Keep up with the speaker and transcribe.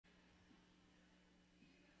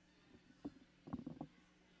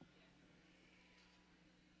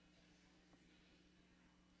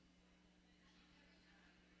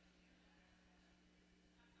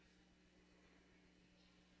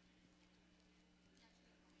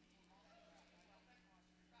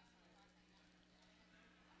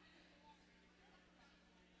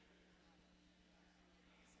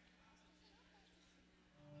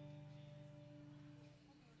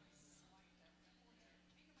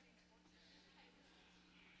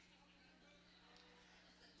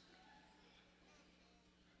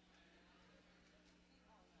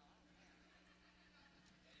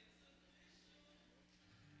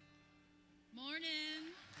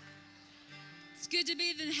Good to be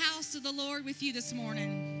in the house of the Lord with you this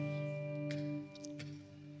morning.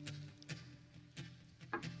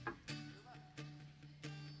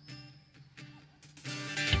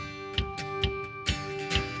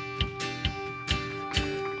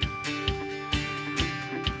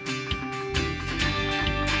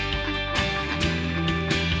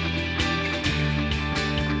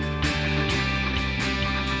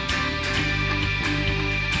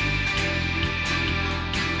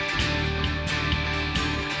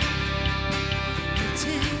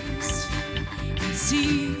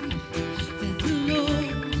 See that the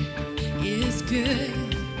Lord is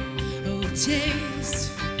good. Oh,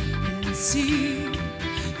 taste and see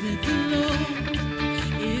that the Lord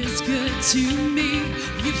is good to me.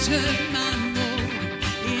 You've turned my mourning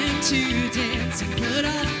into dancing. Put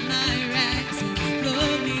off my rags and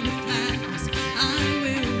clothe me with flowers. I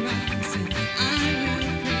will rise and I will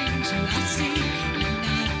praise you. I'll sing and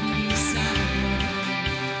not be silent.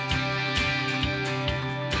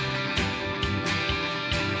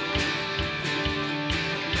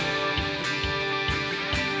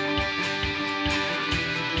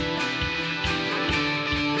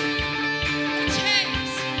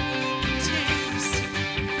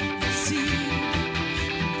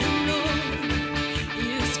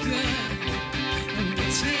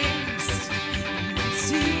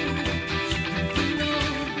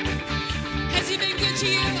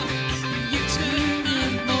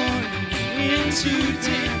 To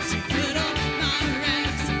dance and put off my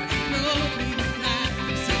rags and clothe me with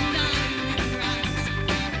flowers, and I will rise.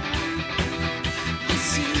 I'll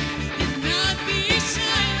sing and not be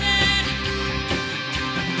silent.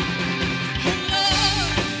 Oh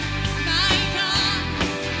Lord, my God,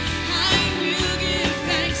 I will give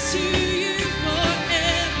thanks to you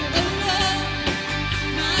forever. Oh Lord,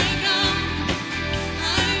 my God,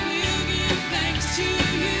 I will give thanks to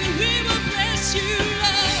you. We will bless you,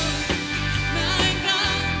 Lord.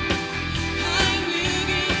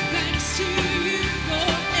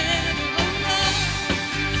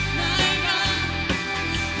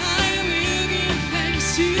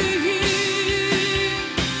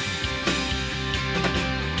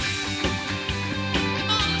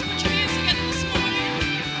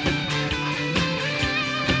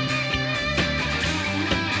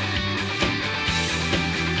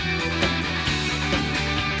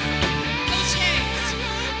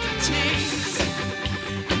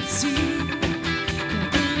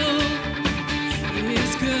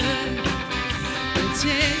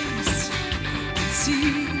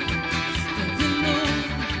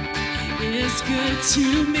 Good to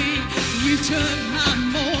me. You turn my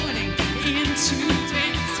mourning into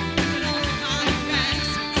dance. Put on my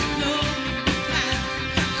rags, clothe me with flowers.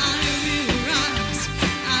 I will rise,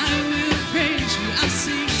 I will praise you. I'll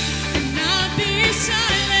sing and not be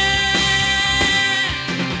silent.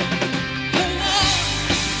 Oh Lord,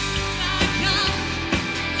 my God,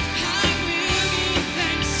 I will give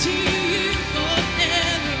thanks to you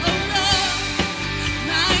forever. Oh Lord,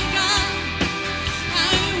 my God,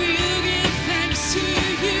 I will give thanks to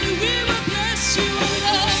you. We will bless you, oh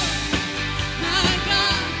Lord. My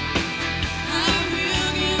God, I will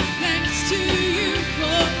give thanks to you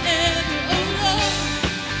forever, oh Lord.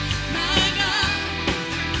 My God,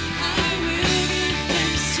 I will give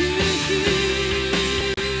thanks to you.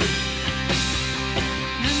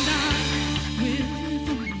 And I will live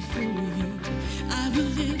only for you. I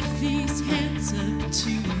will lift these hands up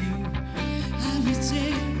to you. I will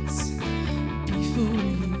dance before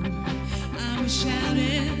you. I will shout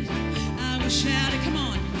it, I will shout it, come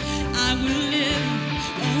on. I will live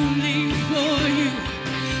only for you.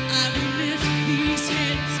 I will lift these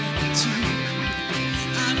hands up to you.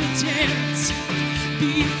 I will dance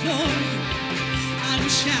before you. I will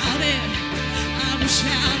shout it, I will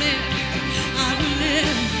shout it. I will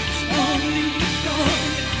live only for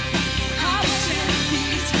you. I will take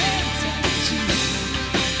these hands up to you.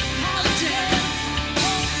 I will dance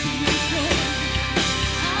before you.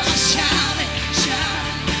 I'll shout it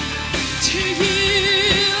to you.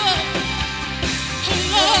 Oh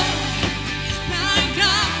Lord, my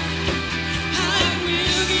God, I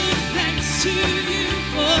will give thanks to you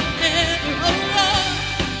forever. Oh Lord,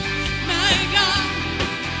 my God,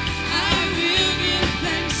 I will give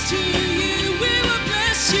thanks.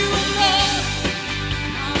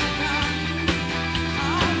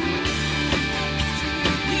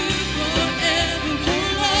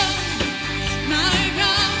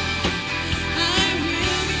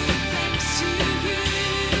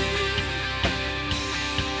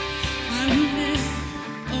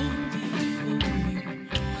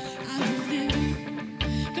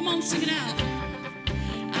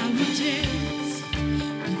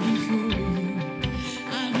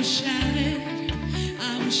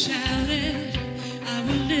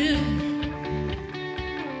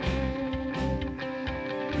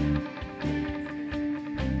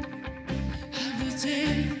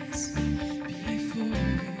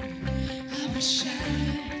 shout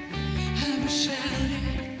it, I will shout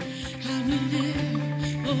it, I will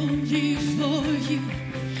live only for you.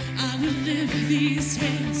 I will lift these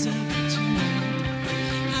hands up to you.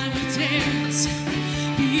 I will dance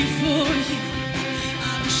before you. I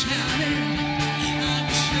will shout it, I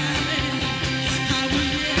will shout it, I will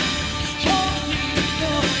live only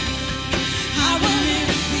for you. I will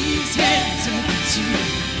lift these hands up to you.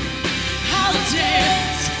 I will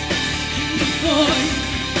dance before you.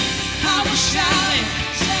 I will shout it,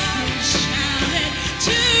 I will shout it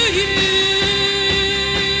to you.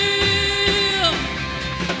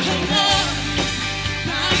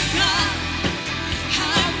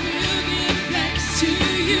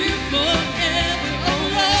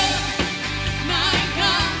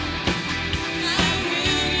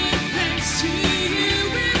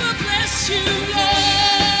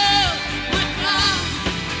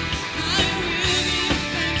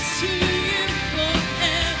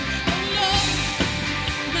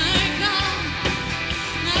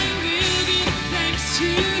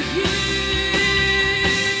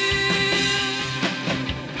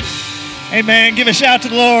 Amen. Give a shout to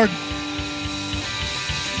the Lord.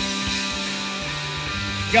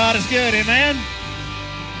 God is good. Amen.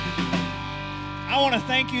 I want to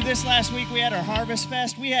thank you. This last week we had our Harvest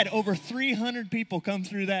Fest. We had over 300 people come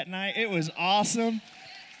through that night. It was awesome.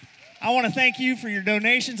 I want to thank you for your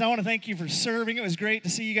donations. I want to thank you for serving. It was great to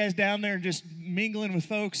see you guys down there just mingling with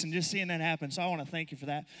folks and just seeing that happen. So I want to thank you for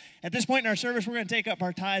that. At this point in our service, we're going to take up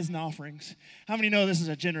our tithes and offerings. How many know this is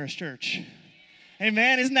a generous church?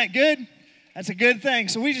 Amen. Isn't that good? That's a good thing.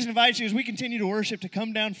 So we just invite you as we continue to worship to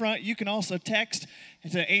come down front. You can also text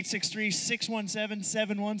to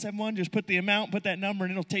 863-617-7171. Just put the amount, put that number,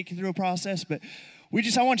 and it'll take you through a process. But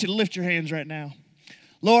I want you to lift your hands right now.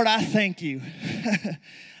 Lord, I thank you.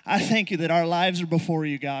 I thank you that our lives are before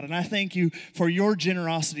you, God. And I thank you for your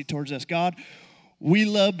generosity towards us. God, we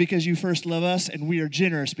love because you first love us, and we are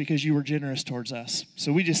generous because you were generous towards us.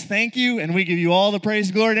 So we just thank you, and we give you all the praise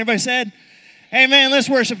and glory. And everybody said, amen. Let's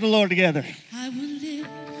worship the Lord together. I will live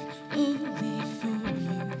only for you.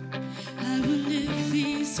 I will lift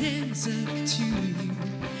these hands up to you.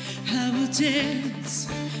 I will dance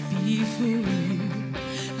before you.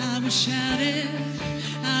 I will shout it,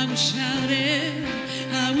 I will shout it.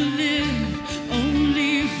 I will live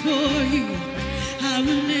only for you. I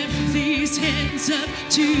will lift these hands up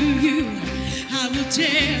to you. I will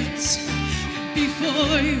dance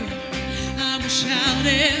before you. I will shout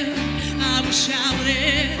it, I will shout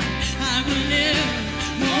it. I will live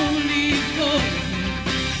only for you.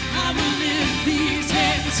 I will lift these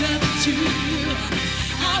hands up to you.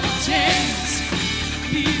 I will dance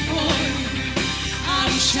before you. I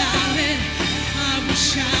will shout it, I will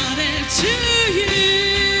shout it to you.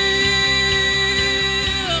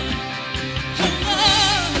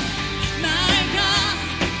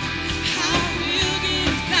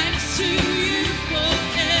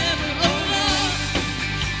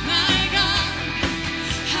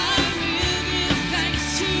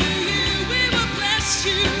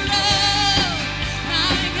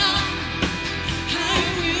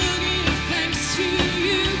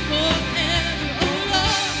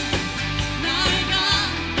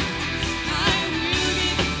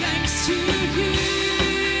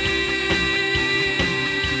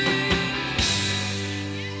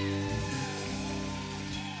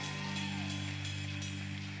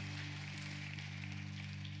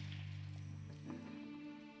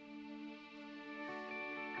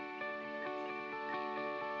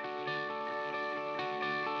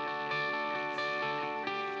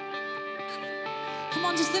 Come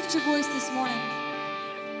on, just lift your voice this morning.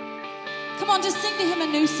 Come on, just sing to him a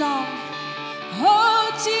new song. Oh,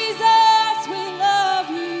 Jesus, we love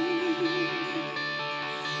you.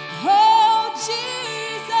 Oh,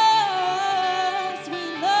 Jesus, we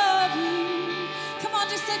love you. Come on,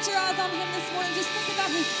 just set your eyes on him this morning. Just think about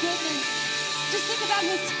his goodness. Just think about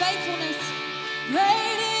his faithfulness.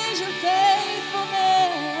 Great is your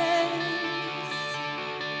faithfulness.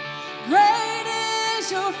 Great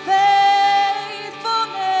is your faithfulness.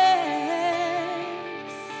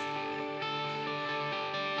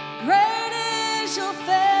 Great is your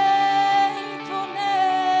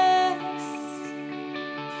faithfulness.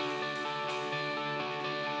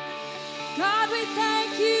 God, we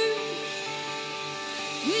thank you.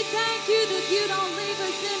 We thank you that you don't leave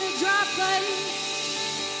us in a dry place.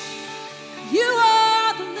 You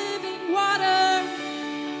are the living water.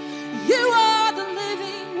 You are the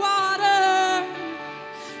living water.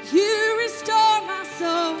 You restore my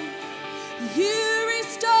soul. You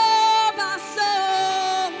restore my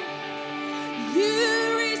soul.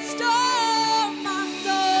 You restore my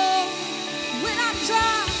soul. When I'm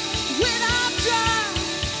dry, when I'm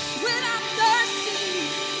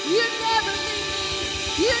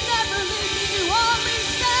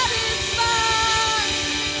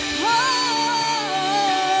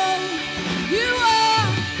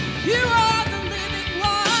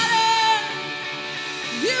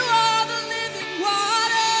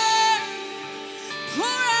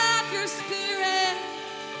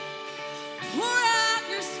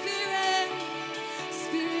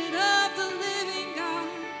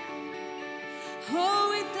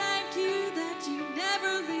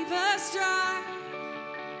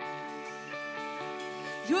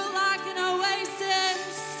You're like an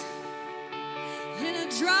oasis in a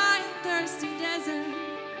dry and thirsty desert.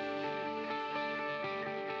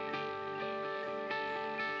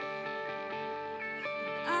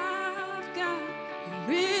 I've got a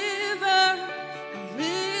river of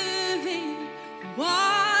living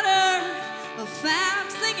water, a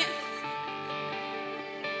fountain. Sing it.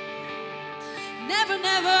 Never,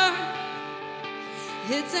 never.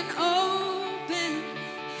 It's an open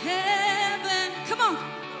heaven. Come on.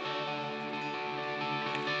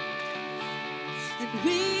 And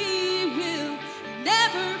we will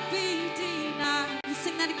never be denied. Let's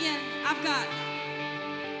sing that again. I've got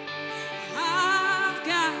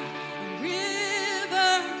a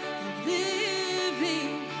river of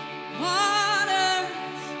living water,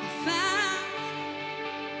 a fountain.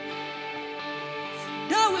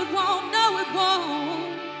 No, it won't. No, it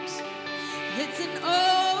won't. It's an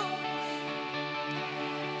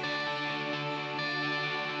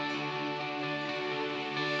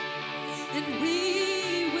and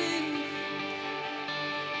we will.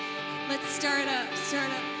 Let's stir it up, stir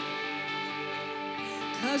it up.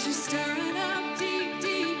 'Cause you're stirring up deep,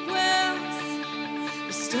 deep wells.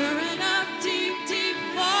 You're stirring up deep, deep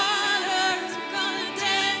waters. We're gonna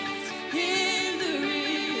dance in the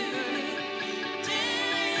river.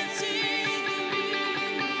 Dance in the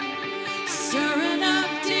river. Stirring up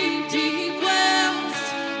deep, deep wells.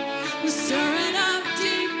 We're stirring up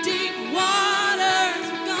deep, deep waters.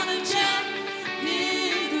 We're gonna jump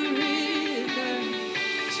in the river.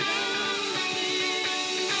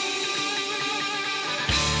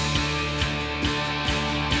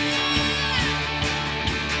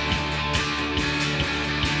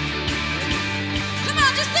 Come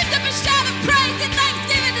on, just lift up a shout of praise and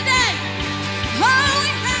thanksgiving today. Oh, we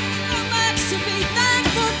have so much to be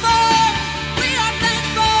thankful for. We are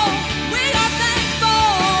thankful. We are thankful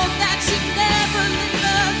that you never leave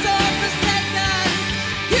us or forsake us.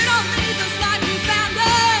 You don't leave us like you found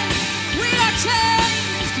us. We are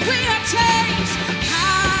changed. We are changed.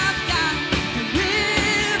 I've got a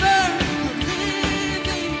river of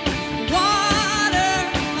living water,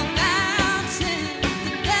 a fountain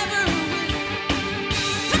that never will.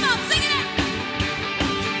 Come on, sing it out.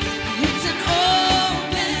 It's an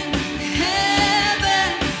open heaven.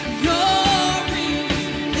 You're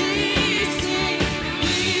releasing.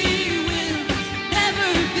 We will never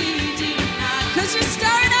be denied. 'Cause you're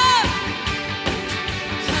stirring up.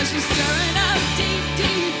 'Cause you're stirring up deep,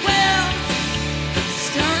 deep wells.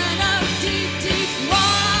 Stirring up deep, deep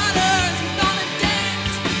waters. We're gonna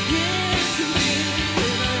dance in the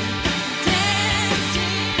river.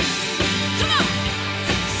 Dancing. Come on.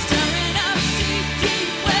 Stirring up deep, deep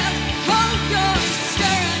wells. Oh, you're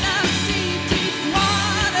stirring up deep, deep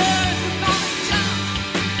waters. We're gonna jump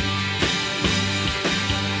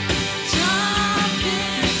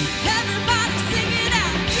in. Everybody sing it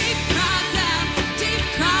out. Deep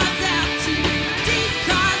cries out to you. Deep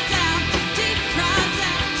cries out, deep cries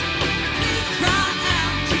out.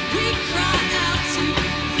 We cry out to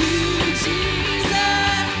you,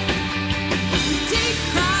 Jesus. Deep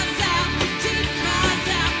cries out to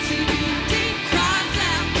you. Deep cries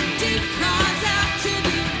out to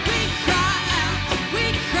you. We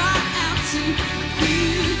cry out to you,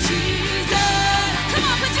 Jesus. Come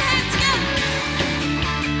on, put your hands together.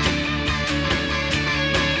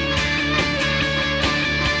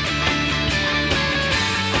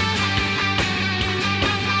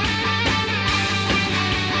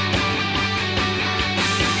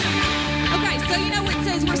 Okay, so you know what it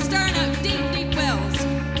says? We're stirring up deep, deep wells.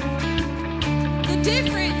 The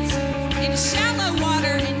difference in shallow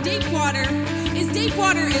water and deep water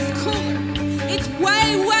is cooler. It's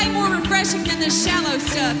way, way more refreshing than the shallow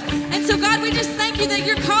stuff. And so, God, we just thank you that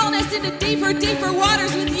you're calling us into deeper, deeper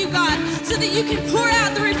waters with you, God, so that you can pour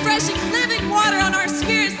out the refreshing, living water on our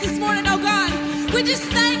spirits this morning, oh God. We just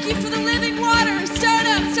thank you for the living water. Stir it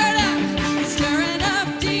up, stir it up. Stirring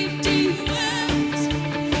up deep, deep wells.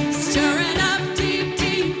 Stirring up deep,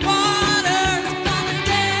 deep waters. Gonna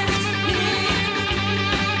dance in.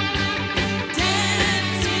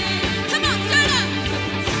 Dancing. Come on, stir it up.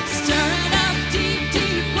 Stirring up deep,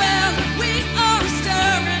 deep wells. We are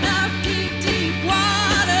stirring up deep, deep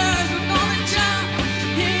waters. We're gonna jump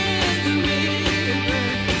in the river.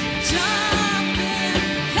 Jump in.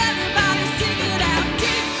 Everybody sing it out.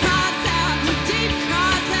 Deep cries out.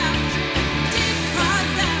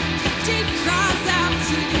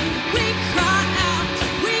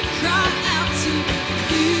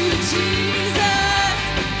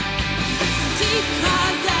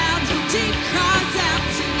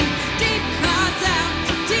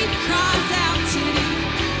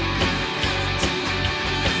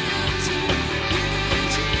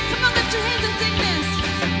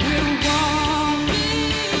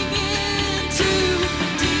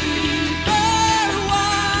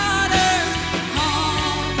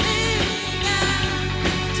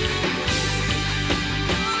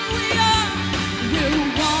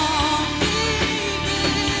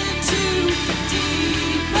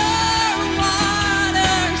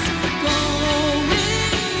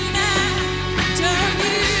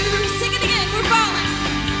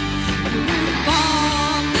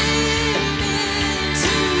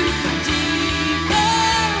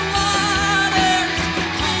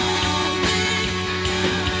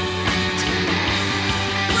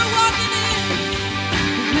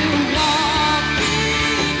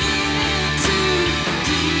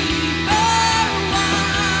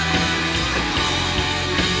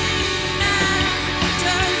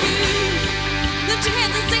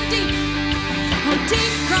 hands and sing deep. Oh,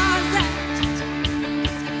 deep cries out.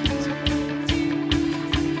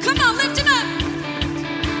 Come on, lift him up.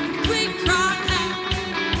 We cry out.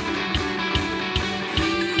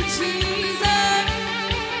 Jesus.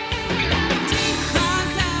 Deep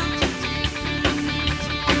cries out.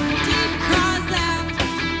 Deep cries out.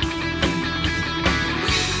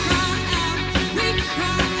 We cry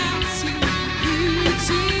out to you,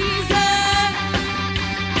 Jesus.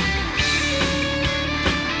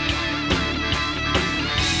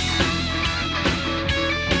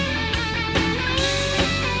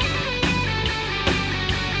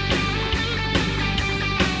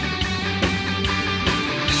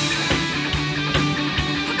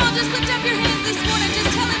 Come on, just lift up your hands this morning.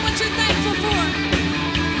 Just tell him what you're thankful for.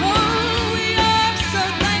 Oh, we are so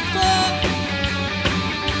thankful.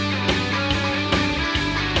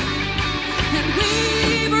 And we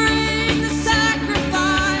bring the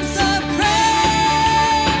sacrifice of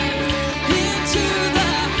praise into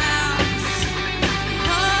the house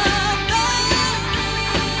of the Lord.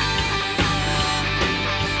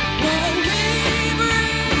 Oh, we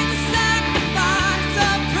bring the sacrifice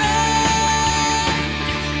of praise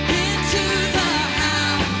into the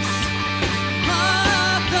house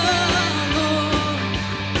of the Lord.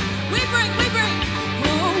 We bring,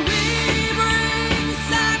 oh, we bring the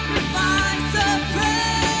sacrifice of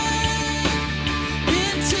praise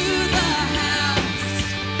into the house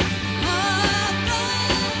of the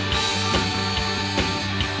Lord.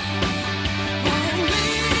 Oh, we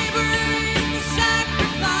bring the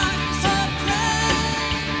sacrifice of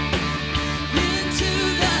praise into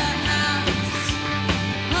the house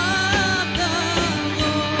of the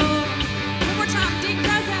Lord. One more time, deep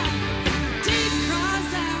cries out. Deep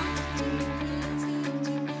cries out.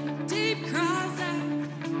 Deep cries out.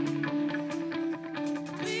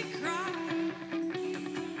 We cry.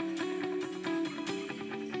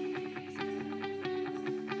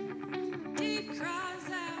 Deep cries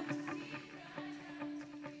out.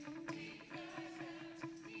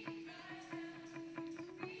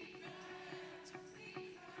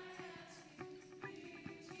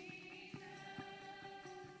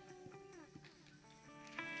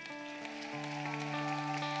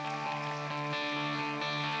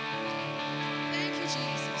 Thank you,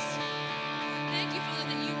 Jesus. Thank you, Father,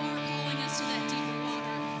 that you are calling us to that deeper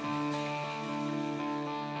water.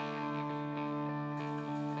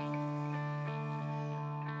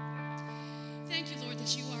 Thank you, Lord,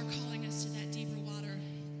 that you are calling us to that deeper water.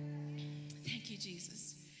 Thank you,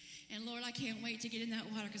 Jesus. And Lord, I can't wait to get in that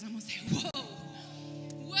water because I'm going to say, whoa,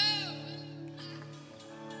 whoa.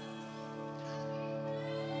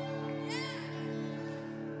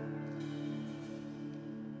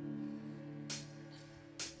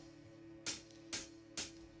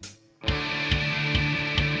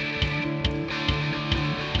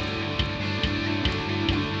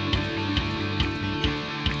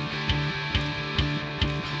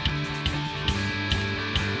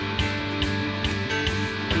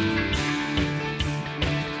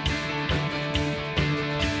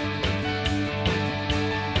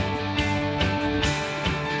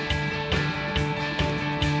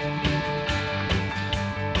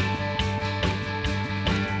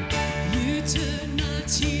 You turn my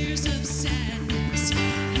tears of sadness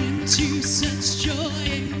into such joy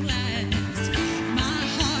and gladness. My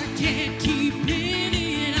heart can't keep it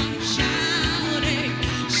in. I'm shouting,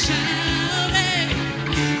 shouting.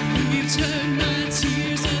 You turn my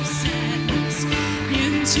tears of sadness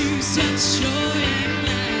into such joy and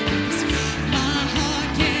gladness. My heart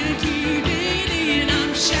can't keep it in.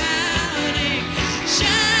 I'm shouting,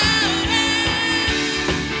 shouting.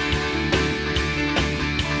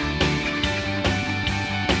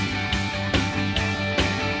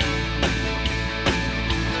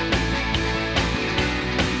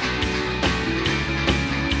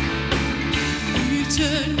 You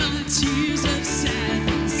turn my tears of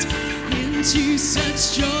sadness into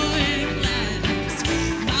such joy and gladness.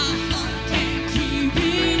 My heart can't keep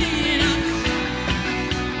it in.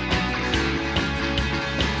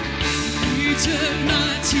 You turn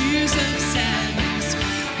my tears of sadness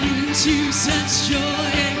into such joy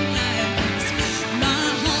and gladness. My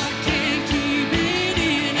heart can't keep it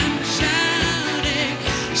in. I'm shouting,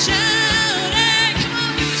 shouting. Come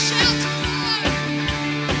on, give a shout to the Lord.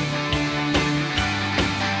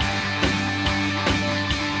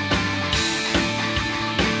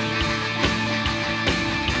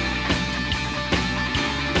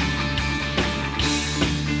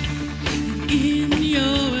 In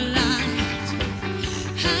your light,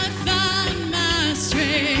 I find my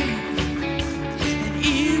strength. And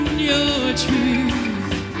in your truth,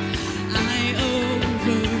 I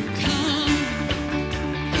overcome.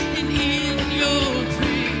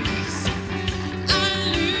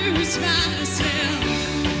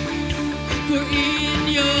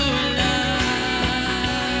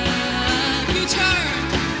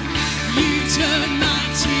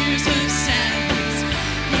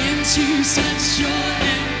 such joy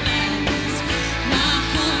and gladness. My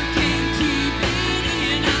heart can't keep it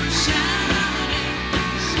in. I'm shouting,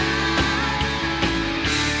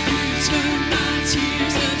 You turn my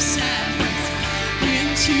tears of sadness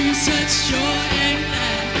into such joy and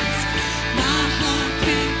gladness. My heart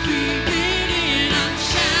can't keep it in. I'm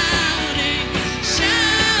shouting,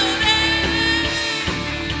 shouting.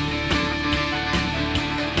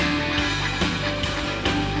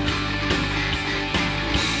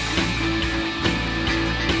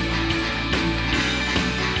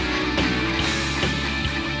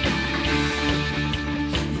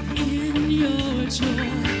 In your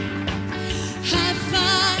joy, I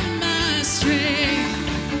find my strength.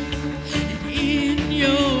 And in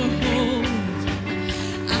your hold,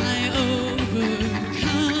 I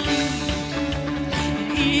overcome.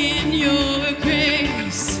 And in your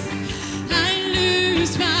grace, I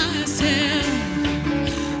lose myself.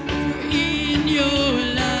 For in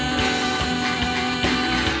your love,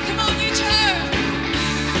 come on, you turn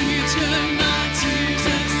my tears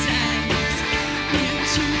of sadness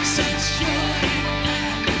into such joy and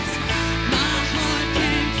gladness. My heart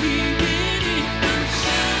can't keep it in. I'm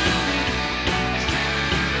shouting.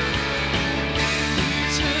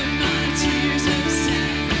 You turn my tears of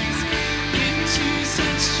sadness into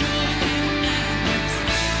such joy and gladness.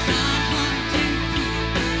 My heart can't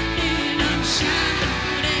keep it in. I'm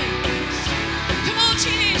shouting. Come on,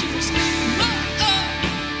 teenagers. Whoa, oh,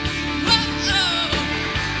 whoa, oh,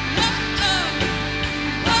 whoa, oh,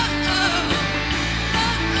 whoa, oh,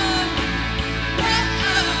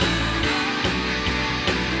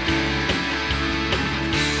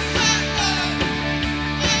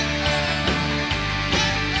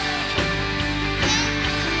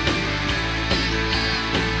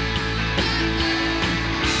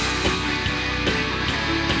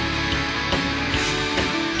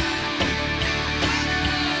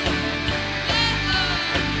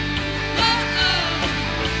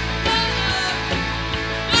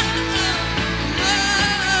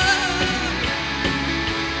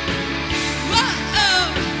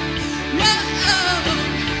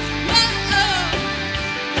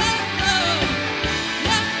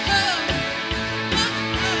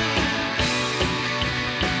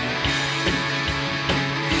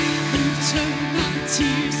 You've turned my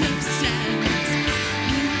tears of sadness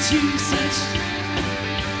into such.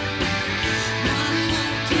 My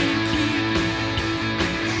heart can't keep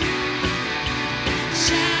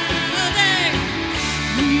shouting.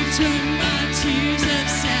 You've turned my tears of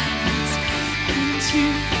sadness into.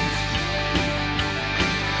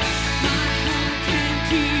 My heart can't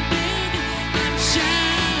keep it. I'm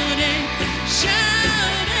shouting,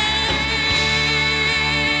 shouting.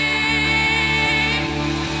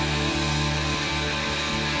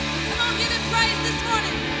 Come on, give Him praise this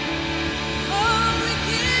morning. Oh, we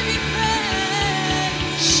give You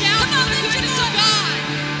praise. Shout for the goodness of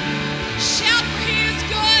God. Shout for He is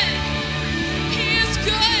good. He is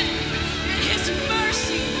good, and His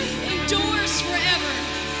mercy endures forever.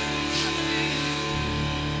 Hallelujah.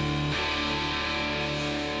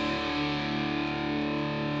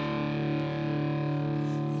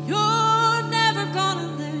 You're never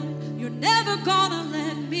gonna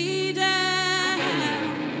let me down.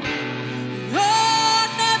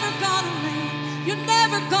 You're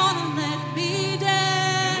never gonna let me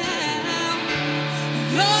down.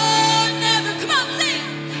 You're never, come on, sing.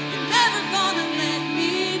 You're never gonna let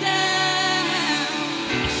me down.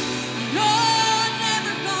 You're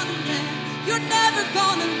never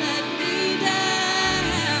gonna let me down.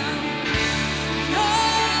 You're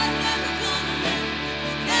never gonna let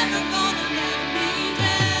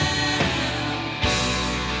me down.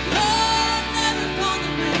 You're never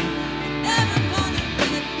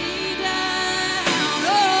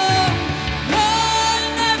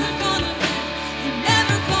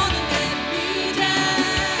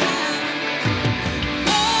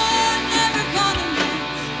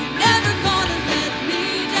let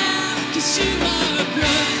me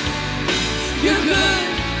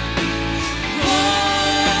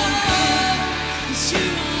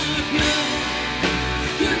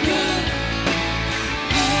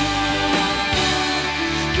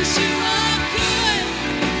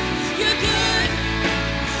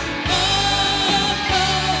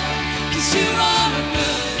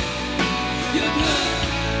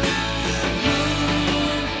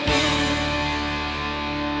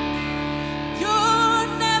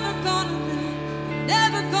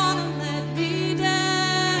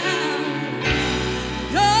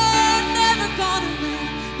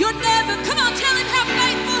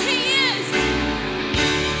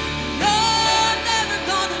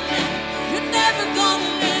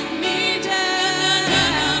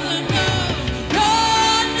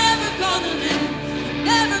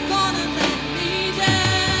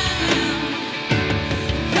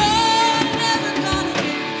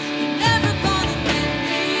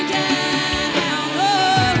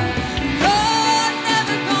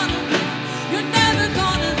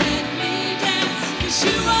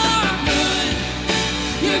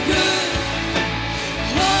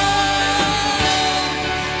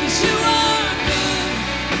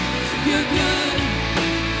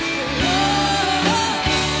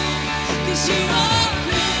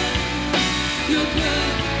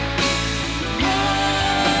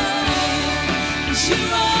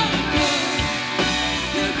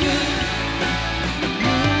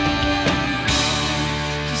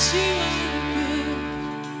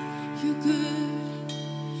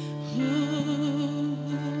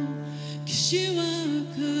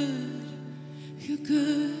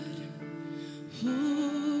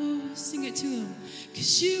it to him.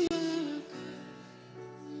 'Cause you are good.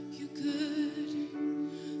 You're good.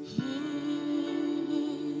 Oh,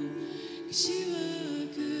 'cause you are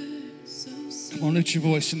good. So, so. Come on, lift your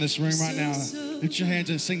voice in this room right now. Lift your hands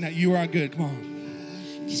and sing that you are good. Come on.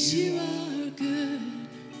 'Cause you are good.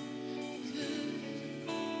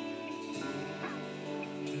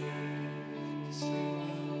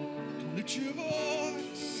 Lift your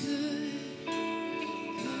voice.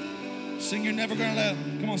 Sing, you're never gonna let.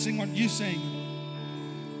 Come on, sing what you sing.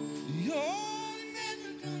 You're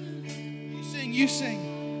never gonna let. You sing, you sing.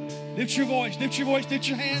 Lift your voice, lift your voice, lift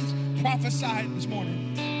your hands. Prophesy this morning.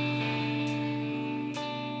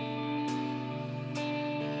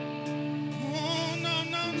 Oh, no,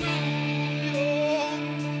 no, no.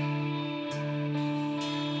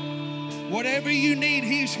 Whatever you need,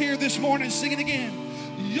 he's here this morning. Sing it again.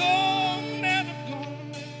 You're never gonna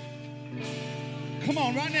let. Come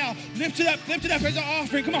on, right now. Lift it up as an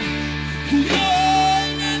offering. Come on. You're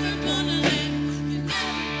never gonna let.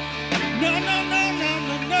 No, no, no, no,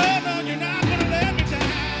 no, no, no. You're not gonna let me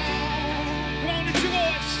down. Come on, lift your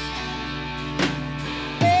voice.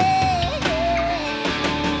 Oh,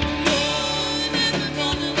 You're never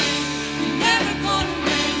gonna let. You're never gonna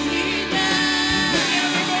let me down. You're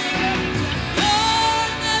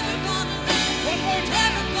never gonna let. one more time.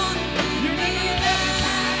 Never gonna let You're me never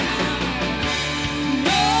down.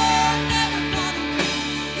 You're never gonna.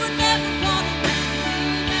 You're never gonna let me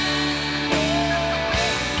down.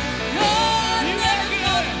 You're never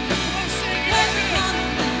gonna. Never gonna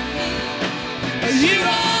let me. You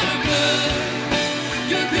are good.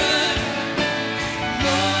 You're good. Oh,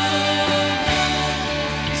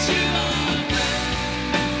 'cause you are good.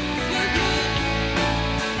 You're good.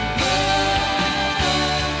 Oh,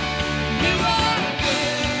 you are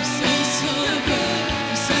good. So, so good.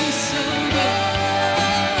 So, so good.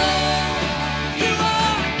 You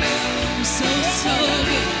are good. So, so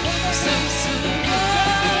good. So, so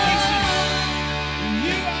good.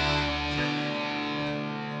 You are.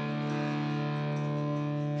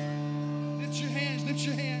 Lift your hands, lift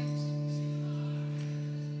your hands.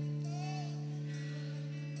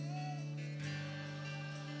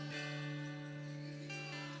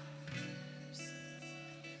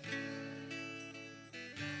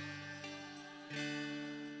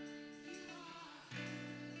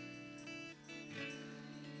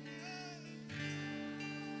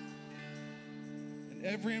 In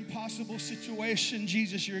every impossible situation,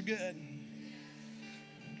 Jesus, you're good.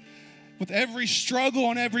 With every struggle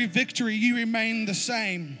and every victory, you remain the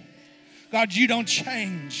same. God, you don't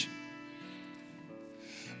change.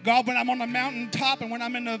 God, when I'm on the mountaintop and when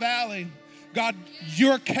I'm in the valley, God,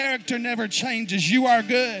 your character never changes. You are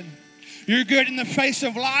good. You're good in the face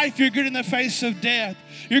of life. You're good in the face of death.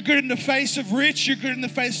 You're good in the face of rich. You're good in the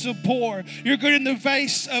face of poor. You're good in the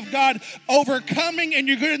face of God overcoming, and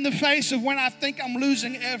you're good in the face of when I think I'm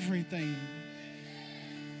losing everything.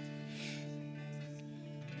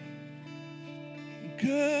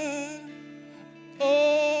 Good.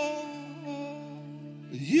 Oh,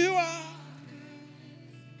 you are.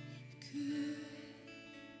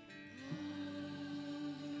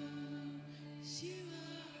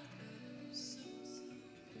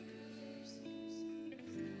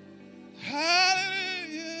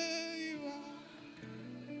 Hallelujah, you are.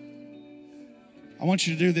 I want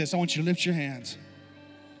you to do this. I want you to lift your hands.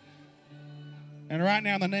 And right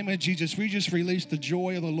now, in the name of Jesus, we just release the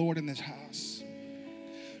joy of the Lord in this house.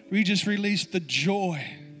 We just release the joy.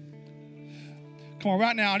 Come on,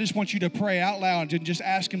 right now, I just want you to pray out loud and just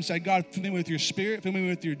ask him, say, God, fill me with your spirit, fill me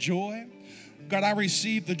with your joy. God, I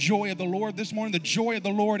receive the joy of the Lord this morning. The joy of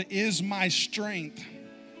the Lord is my strength.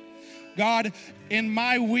 God, in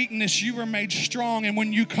my weakness, you were made strong. And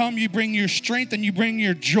when you come, you bring your strength and you bring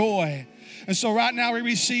your joy. And so right now, we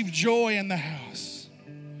receive joy in the house.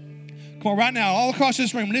 Come on, right now, all across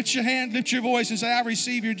this room, lift your hand, lift your voice and say, I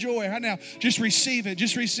receive your joy. Right now, just receive it,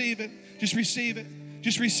 just receive it, just receive it.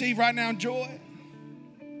 Just receive right now joy.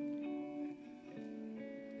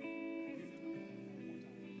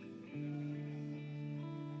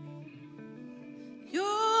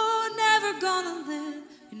 You're never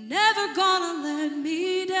gonna let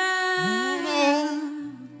me down.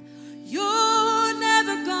 No. You're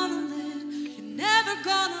never gonna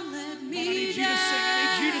let me I down.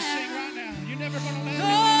 need you to sing right now. You're never going to let me down.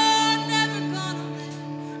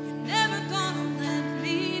 You're never gonna let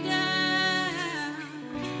me down.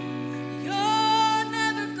 You're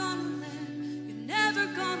never gonna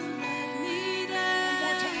let me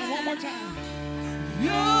down. One more time.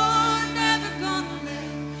 You're never gonna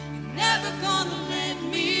let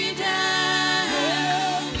me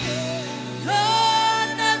down. You're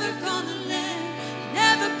never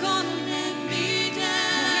gonna let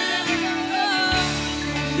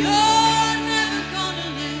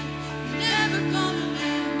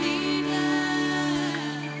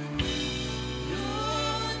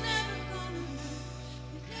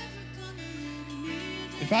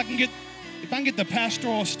If I can get the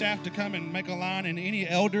pastoral staff to come and make a line, and any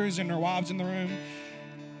elders and their wives in the room,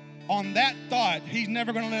 on that thought, he's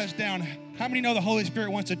never going to let us down. How many know the Holy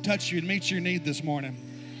Spirit wants to touch you and meet your need this morning?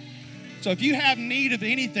 So if you have need of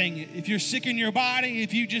anything, if you're sick in your body,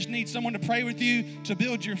 if you just need someone to pray with you to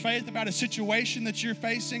build your faith about a situation that you're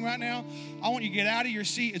facing right now, I want you to get out of your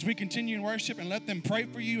seat as we continue in worship and let them pray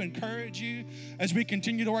for you, encourage you. As we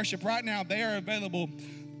continue to worship right now, they are available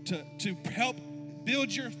to help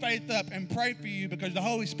build your faith up and pray for you, because the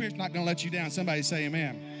Holy Spirit's not going to let you down. Somebody say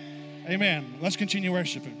amen. Amen. Let's continue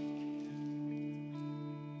worshiping.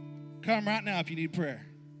 Come right now if you need prayer.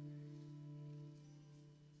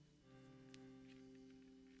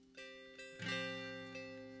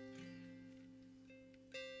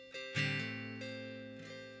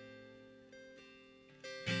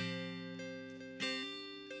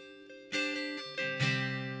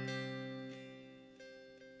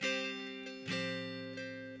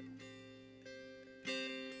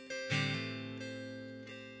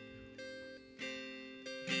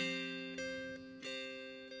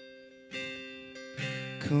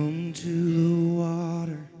 Come to the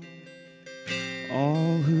water,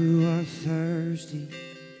 all who are thirsty.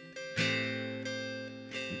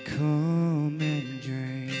 Come and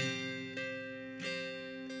drink.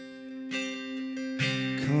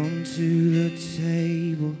 Come to the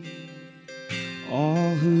table,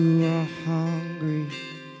 all who are hungry.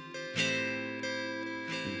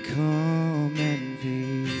 Come and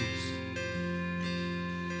feast.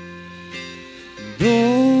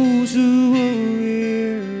 Those who are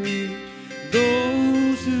weary,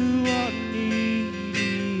 those who are needy,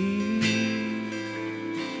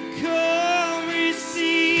 come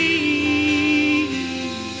receive.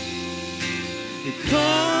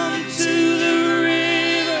 Come to the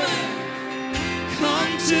river,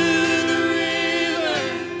 come to the river,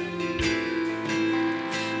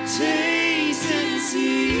 taste and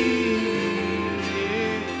see.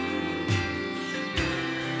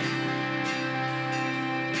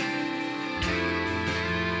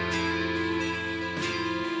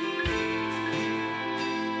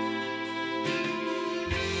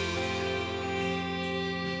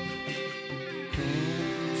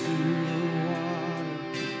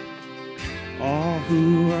 All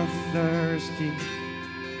who are thirsty,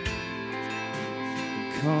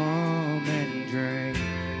 come and drink.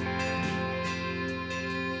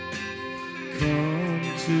 Come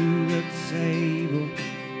to the table,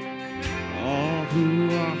 all who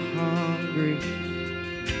are hungry.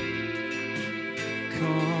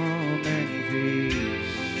 Come and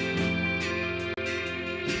feast.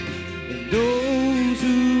 And those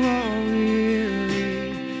who are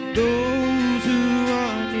weary, those who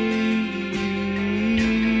are needy,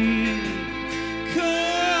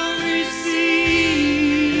 come receive.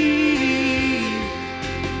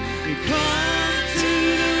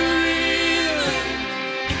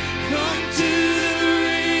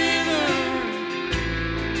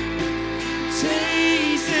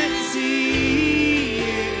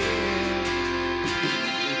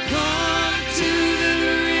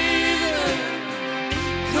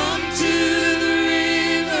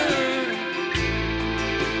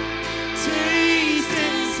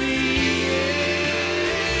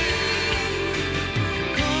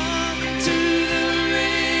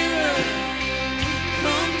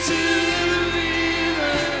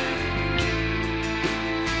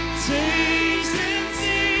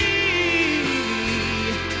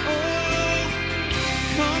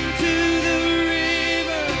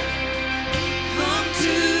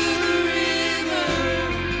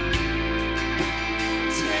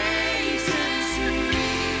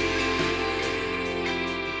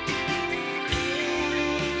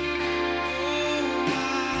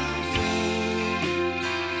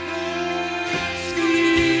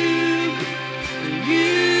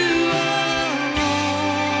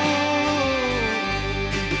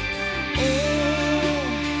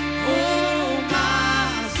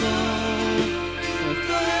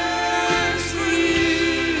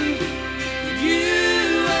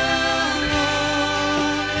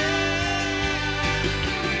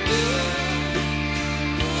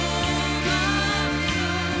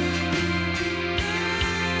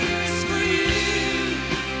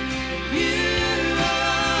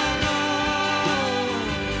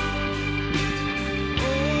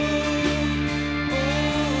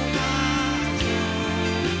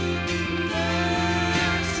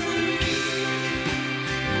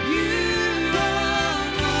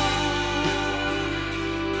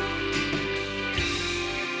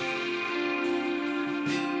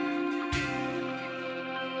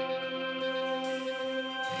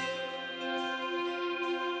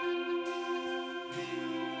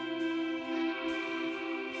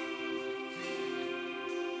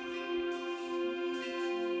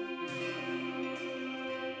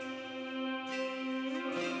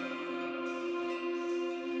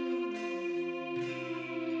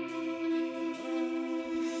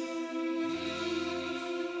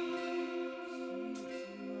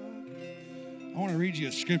 want to read you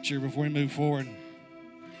a scripture before we move forward.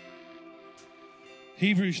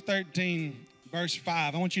 Hebrews 13, verse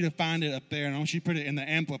 5. I want you to find it up there, and I want you to put it in the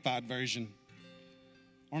Amplified version.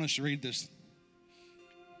 I want us to read this.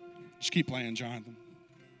 Just keep playing, Jonathan.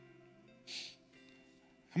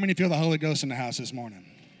 How many feel the Holy Ghost in the house this morning?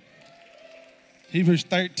 Hebrews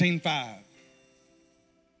 13, 5.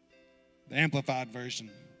 The Amplified version.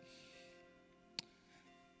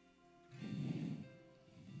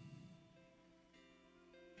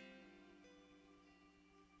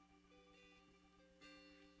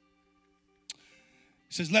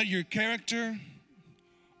 It says, let your character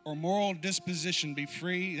or moral disposition be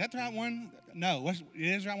free. Is that the right one? No, it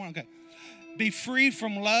is the right one? Okay. Be free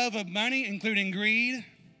from love of money, including greed,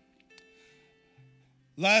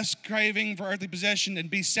 lust, craving for earthly possession, and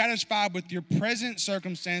be satisfied with your present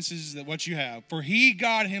circumstances, that what you have. For he,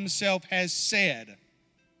 God himself, has said.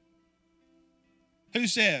 Who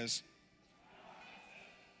says?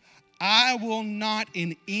 I will not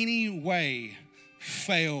in any way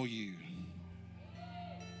fail you,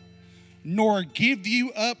 nor give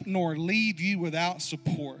you up, nor leave you without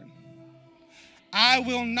support. I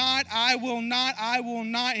will not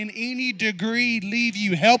in any degree leave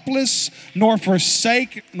you helpless, nor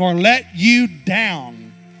forsake, nor let you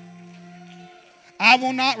down. I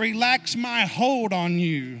will not relax my hold on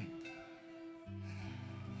you.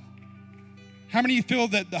 How many of you feel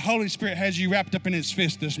that the Holy Spirit has you wrapped up in his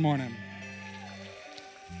fist this morning?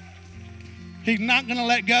 He's not going to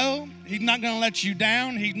let go. He's not going to let you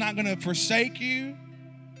down. He's not going to forsake you.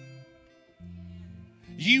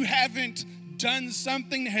 You haven't done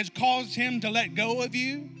something that has caused him to let go of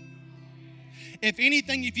you. If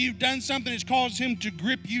anything, if you've done something that's caused him to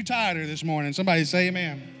grip you tighter this morning, somebody say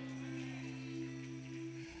amen.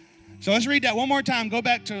 So let's read that one more time. Go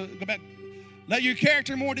back. Let your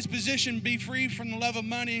character, moral disposition be free from the love of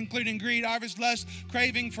money, including greed, avarice, lust,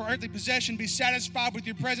 craving for earthly possession. Be satisfied with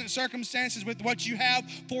your present circumstances, with what you have.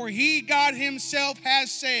 For he, God himself, has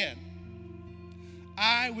said,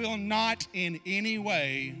 I will not in any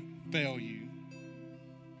way fail you,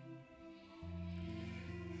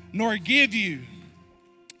 nor give you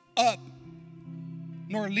up,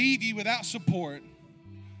 nor leave you without support.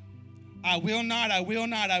 I will not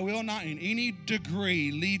in any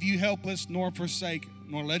degree leave you helpless, nor forsake,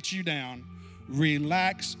 nor let you down.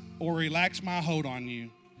 Relax my hold on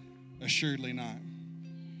you. Assuredly not.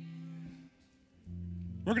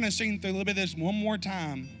 We're going to sing through a little bit of this one more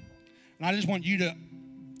time. And I just want you to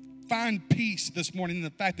find peace this morning in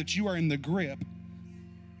the fact that you are in the grip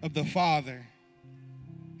of the Father.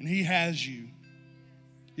 And he has you.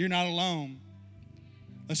 You're not alone.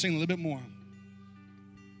 Let's sing a little bit more.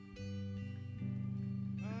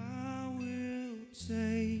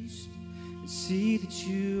 Taste and see that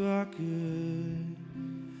you are good.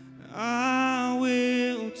 I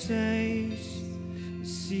will taste and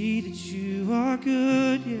see that you are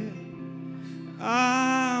good, yeah.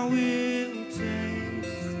 I will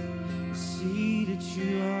taste and see that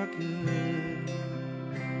you are good,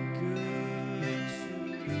 good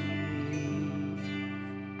to me.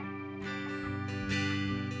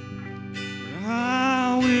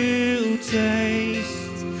 I will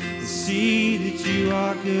taste, see that you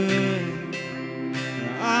are good.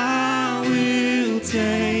 I will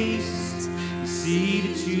taste, see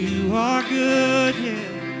that you are good, yeah.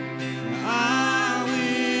 I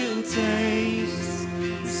will taste,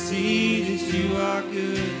 see that you are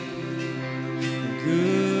good,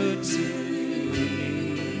 good to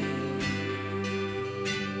me.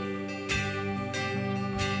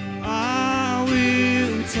 I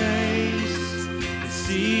will taste,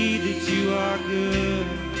 see that you are good.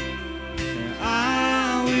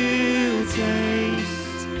 I will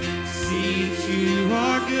taste, see that you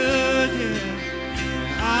are good, yeah.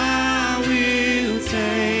 I will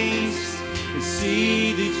taste,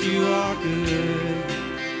 see that you are good,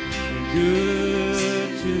 good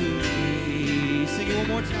to me. Sing it one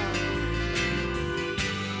more time.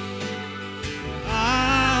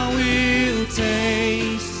 I will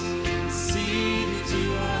taste, see that you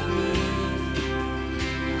are good.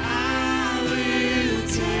 I will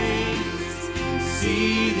taste.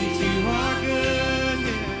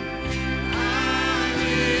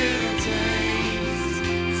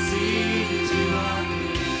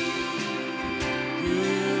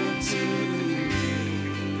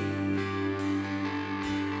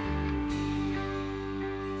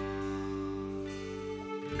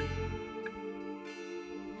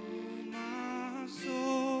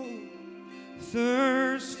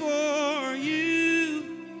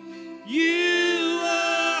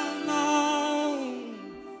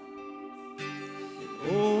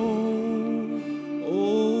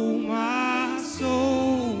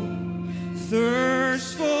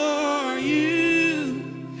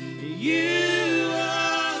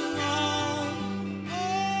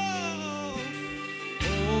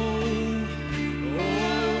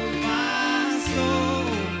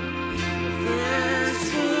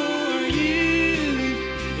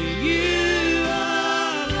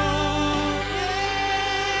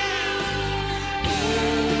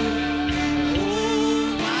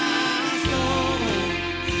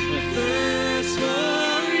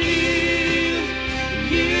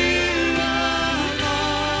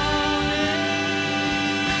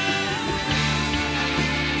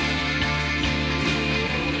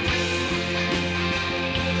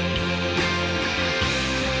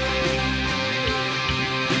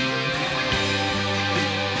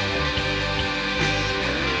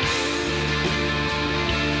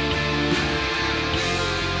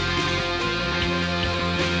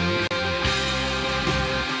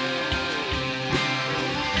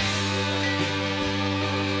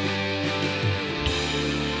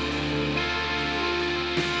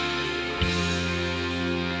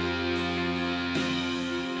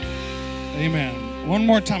 Amen. One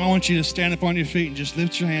more time, I want you to stand up on your feet and just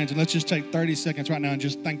lift your hands, and let's just take 30 seconds right now and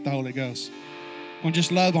just thank the Holy Ghost. We'll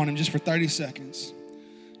just love on him just for 30 seconds.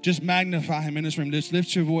 Just magnify him in this room. Just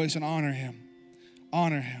lift your voice and honor him.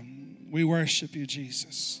 Honor him. We worship you,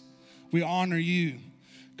 Jesus. We honor you.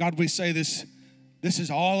 God, we say this is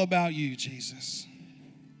all about you, Jesus.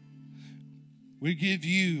 We give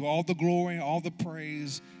you all the glory, all the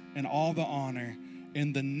praise, and all the honor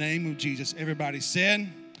in the name of Jesus. Everybody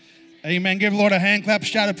said, amen. Give the Lord a hand clap,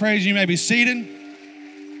 shout of praise. You may be seated.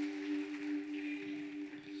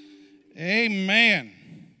 Amen.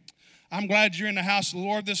 I'm glad you're in the house of the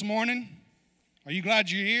Lord this morning. Are you glad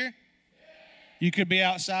you're here? You could be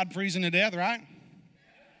outside freezing to death, right?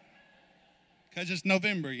 Because it's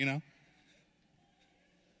November, you know.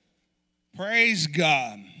 Praise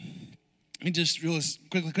God. Let me just real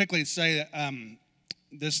quickly say that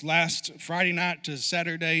this last Friday night to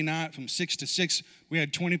Saturday night from 6 to 6, we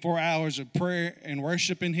had 24 hours of prayer and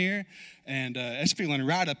worship in here. And it's feeling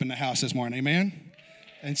right up in the house this morning, amen?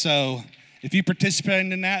 And so if you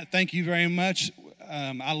participated in that, thank you very much.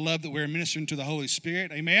 I love that we're ministering to the Holy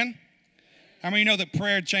Spirit, amen? How many know that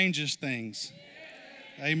prayer changes things?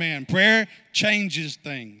 Amen. Prayer changes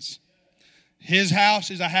things. His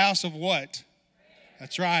house is a house of what?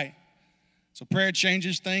 That's right. So prayer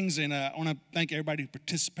changes things, and I want to thank everybody who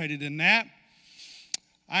participated in that.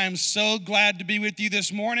 I am so glad to be with you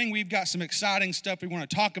this morning. We've got some exciting stuff we want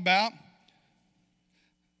to talk about.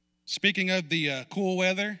 Speaking of the cool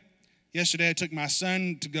weather, yesterday I took my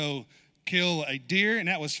son to go kill a deer, and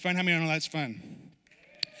that was fun. How many know that's fun?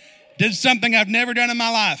 Did something I've never done in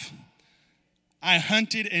my life. I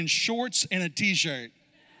hunted in shorts and a t-shirt.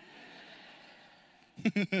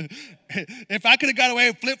 If I could have got away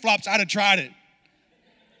with flip-flops, I'd have tried it.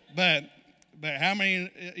 But how many,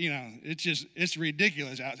 you know, it's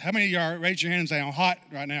ridiculous. How many of y'all raise your hand and say, I'm hot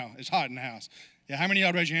right now? It's hot in the house. Yeah, how many of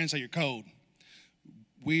y'all raise your hand and say you're cold?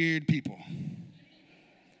 Weird people.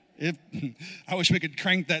 I wish we could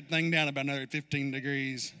crank that thing down about another 15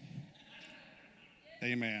 degrees.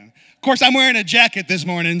 Amen. Of course, I'm wearing a jacket this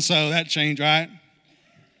morning, so that changed, right?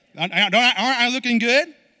 Aren't I looking good?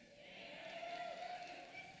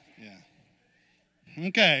 Yeah.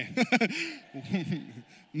 Okay.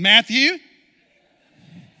 Matthew?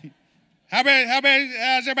 How's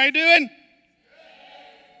everybody doing?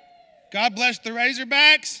 God bless the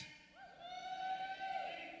Razorbacks.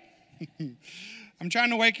 I'm trying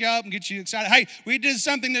to wake you up and get you excited. Hey, we did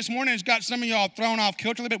something this morning that's got some of y'all thrown off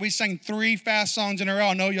kilter a little bit. We sang 3 fast songs in a row.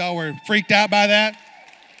 I know y'all were freaked out by that.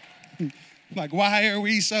 Like, why are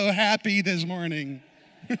we so happy this morning?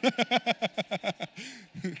 I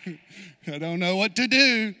don't know what to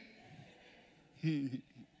do.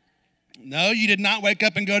 No, you did not wake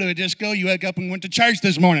up and go to a disco. You woke up and went to church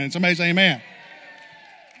this morning. Somebody say amen.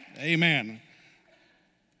 Amen.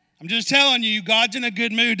 I'm just telling you, God's in a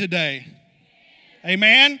good mood today.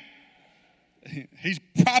 Amen? He's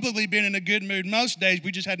probably been in a good mood most days.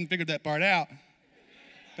 We just hadn't figured that part out.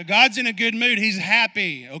 But God's in a good mood. He's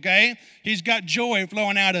happy, okay? He's got joy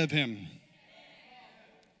flowing out of him.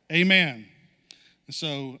 Amen.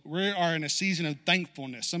 So we are in a season of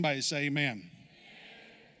thankfulness. Somebody say amen.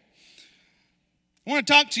 I want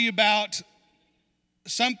to talk to you about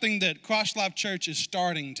something that Cross Life Church is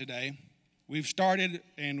starting today. We've started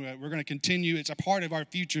and we're going to continue. It's a part of our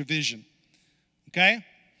future vision. Okay?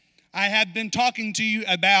 I have been talking to you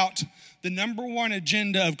about the number one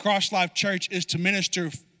agenda of Cross Life Church is to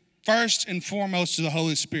minister first and foremost to the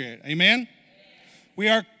Holy Spirit. Amen? We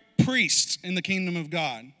are priests in the kingdom of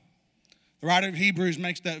God. The writer of Hebrews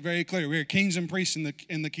makes that very clear. We are kings and priests in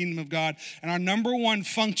the kingdom of God. And our number one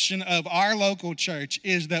function of our local church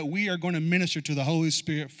is that we are going to minister to the Holy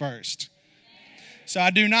Spirit first. So I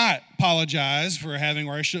do not apologize for having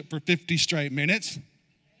worship for 50 straight minutes.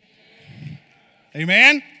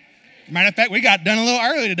 Amen? Matter of fact, we got done a little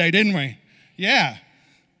early today, didn't we? Yeah.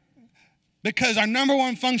 Because our number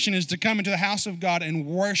one function is to come into the house of God and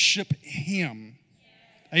worship him.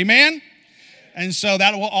 Amen? And so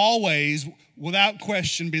that will always, without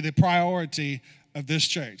question, be the priority of this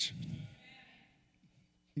church.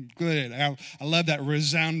 Good. I love that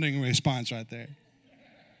resounding response right there.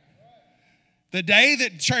 The day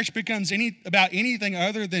that church becomes about anything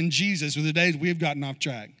other than Jesus are the days we've gotten off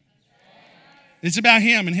track. It's about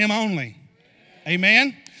him and him only.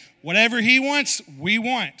 Amen? Whatever he wants, we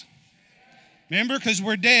want. Remember, because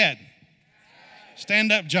we're dead.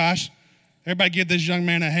 Stand up, Josh. Everybody give this young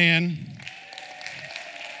man a hand.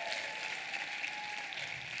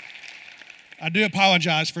 I do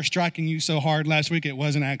apologize for striking you so hard last week. It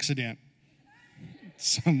was an accident.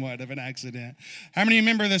 Somewhat of an accident. How many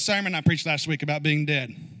remember the sermon I preached last week about being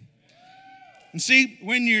dead? And see,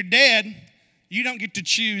 when you're dead, you don't get to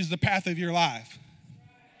choose the path of your life.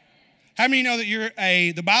 How many know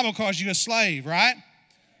that the Bible calls you a slave, right?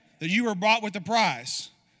 That you were bought with a price.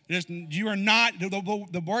 You are not,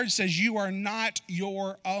 the word says you are not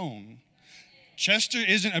your own. Chester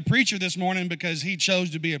isn't a preacher this morning because he chose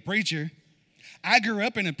to be a preacher. I grew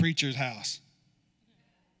up in a preacher's house.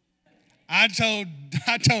 I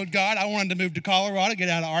told God I wanted to move to Colorado, get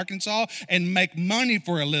out of Arkansas, and make money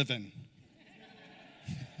for a living.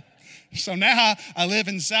 So now I live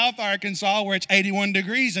in South Arkansas where it's 81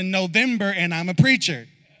 degrees in November and I'm a preacher.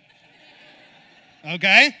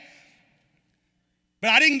 Okay? But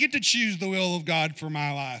I didn't get to choose the will of God for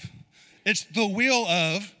my life. It's the will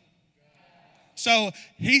of. So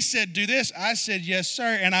he said, do this. I said, yes,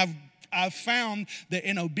 sir. And I've found that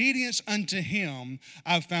in obedience unto him,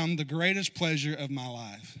 I've found the greatest pleasure of my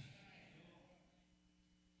life.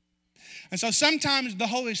 And so sometimes the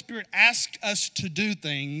Holy Spirit asks us to do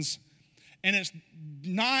things, and it's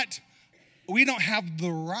not, we don't have the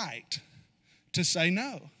right to say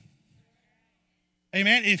no.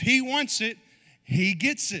 Amen. If he wants it, he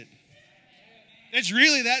gets it. It's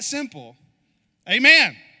really that simple.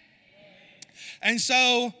 Amen. And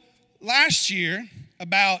so last year,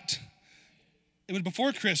 it was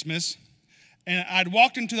before Christmas, and I'd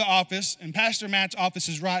walked into the office, and Pastor Matt's office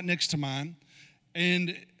is right next to mine.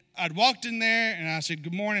 And I'd walked in there, and I said,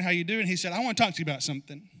 good morning, how you doing? He said, I want to talk to you about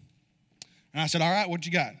something. And I said, all right, what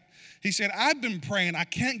you got? He said, I've been praying. I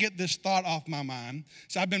can't get this thought off my mind.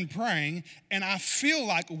 So I've been praying, and I feel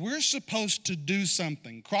like we're supposed to do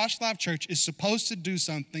something. Cross Life Church is supposed to do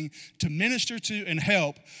something to minister to and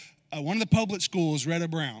help one of the public schools, Retta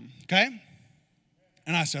Brown, okay?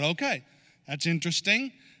 And I said, okay, that's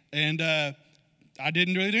interesting. And I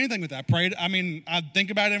didn't really do anything with that. I'd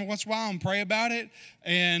think about it every once in a while and pray about it,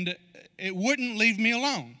 and it wouldn't leave me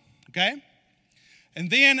alone, okay? And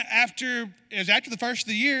then after the first of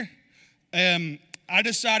the year, I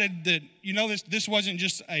decided that, this wasn't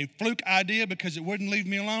just a fluke idea because it wouldn't leave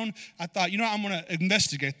me alone. I thought, I'm going to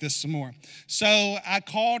investigate this some more. So I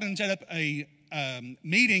called and set up a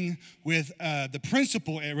meeting with the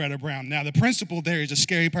principal at Retta Brown. Now, the principal there is a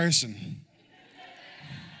scary person.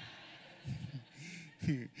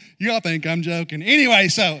 You all think I'm joking. Anyway,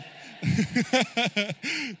 so,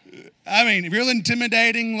 real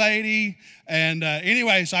intimidating lady. And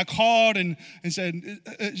anyway, so I called and said,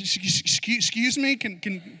 excuse me,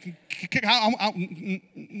 can I'll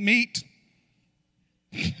meet?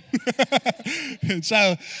 And so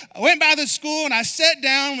I went by the school and I sat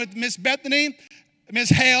down with Miss Bethany, Miss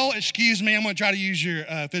Hale, excuse me, I'm going to try to use your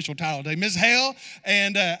official title today, Miss Hale.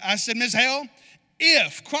 And I said, Miss Hale,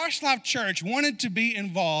 if Cross Life Church wanted to be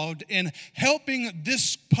involved in helping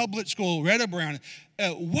this public school, Retta Brown,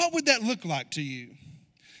 what would that look like to you?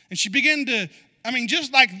 And she began to,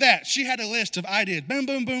 just like that, she had a list of ideas. Boom,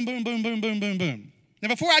 boom, boom, boom, boom, boom, boom, boom, boom. Now,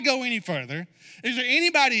 before I go any further, is there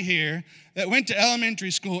anybody here that went to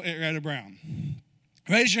elementary school at Retta Brown?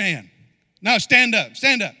 Raise your hand. No, stand up,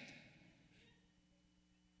 stand up.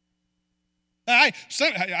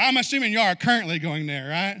 I'm assuming you are currently going there,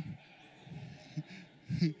 right?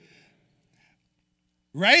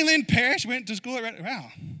 Raylyn Parrish went to school at Retta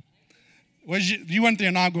Brown. Wow. You went to the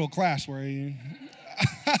inaugural class, were you?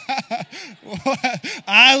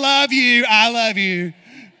 I love you. I love you.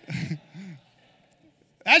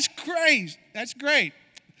 That's great. That's great.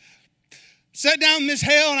 Sat down with Miss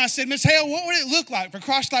Hale and I said, Miss Hale, what would it look like for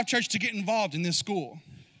Cross Life Church to get involved in this school?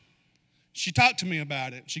 She talked to me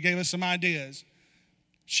about it. She gave us some ideas.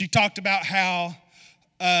 She talked about how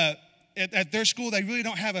at their school they really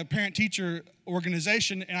don't have a parent-teacher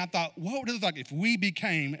organization. And I thought, what would it look like if we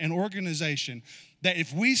became an organization that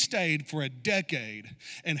if we stayed for a decade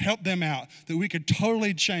and helped them out, that we could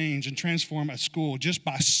totally change and transform a school just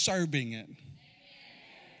by serving it?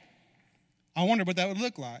 I wondered what that would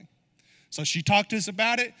look like. So she talked to us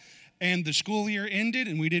about it, and the school year ended,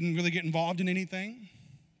 and we didn't really get involved in anything.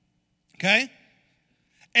 Okay?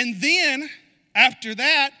 And then, after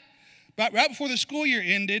that, right before the school year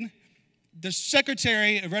ended, the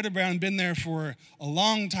secretary of Retta Brown had been there for a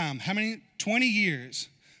long time. How many? 20 years.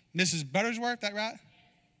 Mrs. Buttersworth, that right?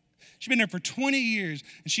 She'd been there for 20 years,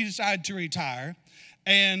 and she decided to retire.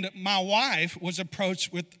 And my wife was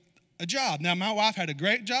approached with a job. Now, my wife had a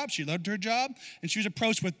great job. She loved her job, and she was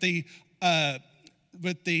approached with the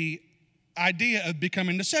idea of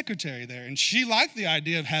becoming the secretary there. And she liked the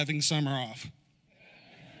idea of having summer off.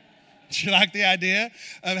 She liked the idea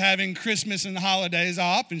of having Christmas and the holidays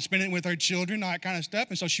off and spending it with her children, all that kind of stuff.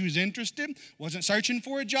 And so she was interested, wasn't searching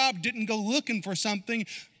for a job, didn't go looking for something.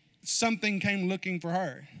 Something came looking for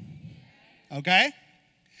her. Okay?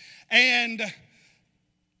 And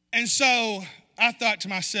so I thought to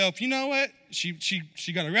myself, you know what? She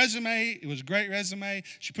got a resume. It was a great resume.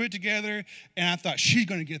 She put it together, and I thought she's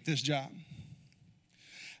going to get this job.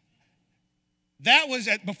 That was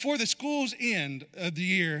before the school's end of the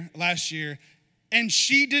year, last year, and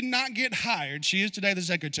she did not get hired. She is today the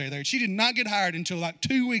secretary there. She did not get hired until like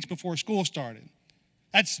 2 weeks before school started.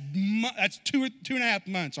 That's 2.5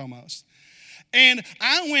 months almost. And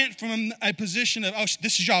I went from a position of,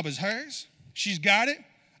 this job is hers. She's got it.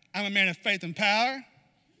 I'm a man of faith and power.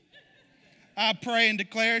 I pray and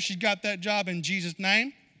declare she's got that job in Jesus'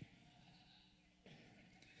 name.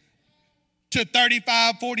 To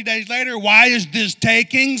 35, 40 days later, why is this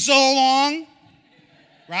taking so long?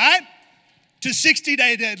 Right? To 60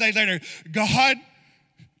 days later, God,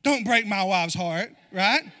 don't break my wife's heart,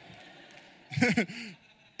 right?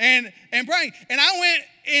 and praying. And I went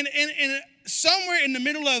in somewhere in the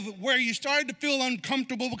middle of where you started to feel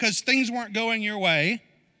uncomfortable because things weren't going your way.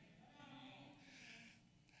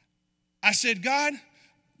 I said, God,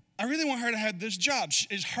 I really want her to have this job.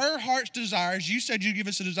 It's her heart's desires. You said you'd give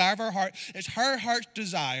us a desire of her heart. It's her heart's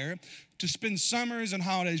desire to spend summers and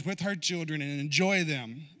holidays with her children and enjoy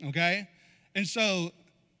them, okay? And so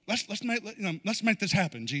let's make this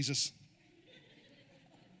happen, Jesus.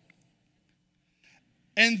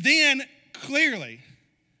 And then clearly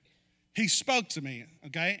he spoke to me,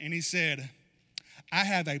 okay? And he said, I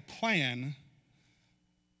have a plan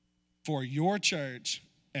for your church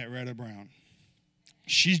at Retta Brown.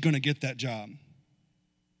 She's going to get that job.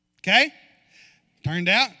 Okay? Turned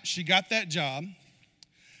out she got that job.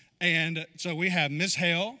 And so we have Miss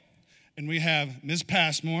Hale and we have Miss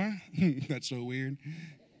Passmore. That's so weird.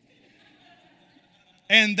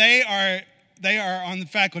 And they are on the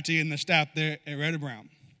faculty and the staff there at Retta Brown.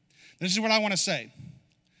 This is what I want to say.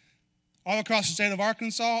 All across the state of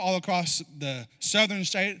Arkansas, all across the southern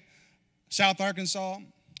state, South Arkansas,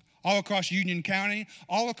 all across Union County,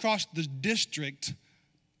 all across the district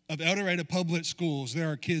of El Dorado Public Schools,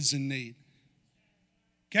 there are kids in need.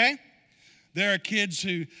 Okay? There are kids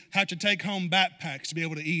who have to take home backpacks to be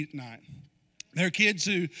able to eat at night. There are kids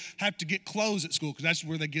who have to get clothes at school because that's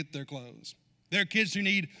where they get their clothes. There are kids who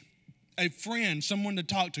need a friend, someone to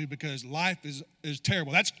talk to because life is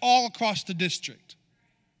terrible. That's all across the district.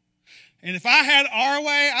 And if I had our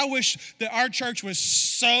way, I wish that our church was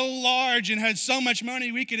so large and had so much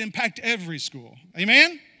money we could impact every school.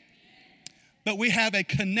 Amen? But we have a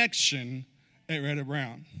connection at Retta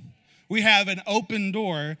Brown. We have an open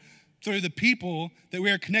door through the people that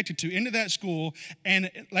we are connected to into that school.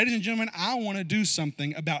 And ladies and gentlemen, I want to do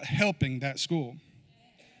something about helping that school.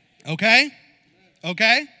 Okay?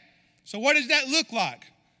 Okay? So what does that look like?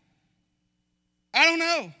 I don't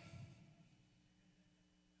know.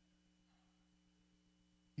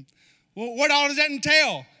 Well, what all does that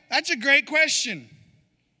entail? That's a great question.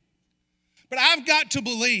 But I've got to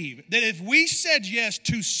believe that if we said yes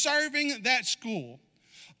to serving that school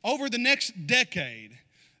over the next decade,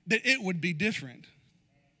 that it would be different.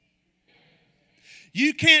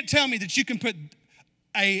 You can't tell me that you can put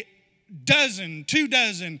a dozen, 2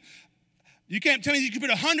 dozen, you can't tell me you can put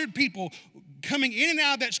 100 people coming in and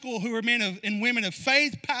out of that school who are men and women of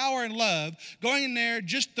faith, power, and love, going in there,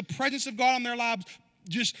 just the presence of God in their lives,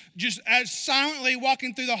 just as silently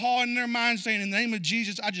walking through the hall in their mind saying, in the name of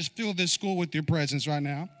Jesus, I just fill this school with your presence right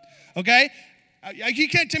now. Okay? You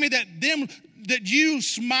can't tell me that you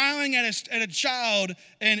smiling at a child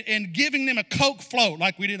and giving them a Coke float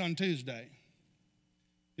like we did on Tuesday.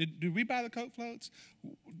 Did we buy the Coke floats?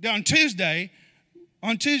 On Tuesday,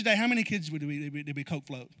 how many kids did we Coke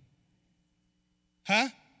float? Huh?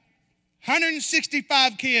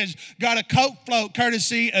 165 kids got a Coke float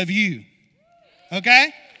courtesy of you.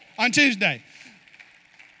 Okay? On Tuesday.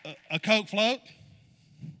 A Coke float?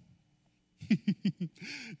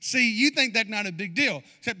 See, you think that's not a big deal.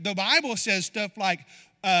 Except the Bible says stuff like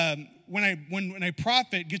when a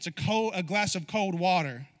prophet gets a glass of cold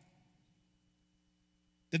water,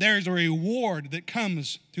 that there is a reward that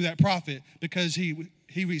comes through that prophet because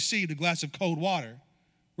he received a glass of cold water.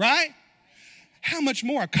 Right? How much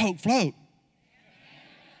more a Coke float?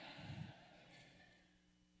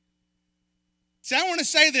 See, I want to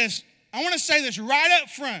say this right up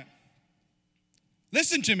front.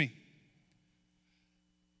 Listen to me.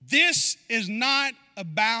 This is not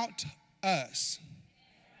about us.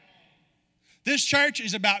 This church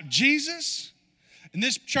is about Jesus, and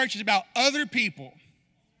this church is about other people.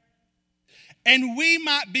 And we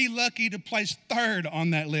might be lucky to place third on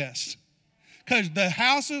that list. Because the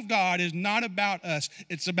house of God is not about us.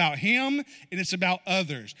 It's about Him and it's about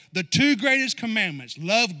others. The 2 greatest commandments,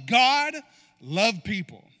 love God, love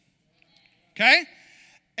people. Okay?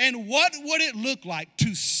 And what would it look like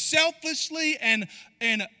to selflessly and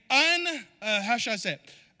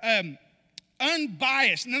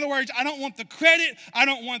unbiased. In other words, I don't want the credit. I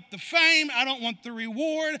don't want the fame. I don't want the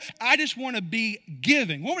reward. I just want to be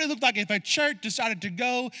giving. What would it look like if a church decided to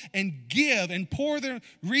go and give and pour their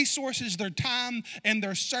resources, their time, and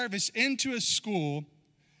their service into a school?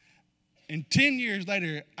 And 10 years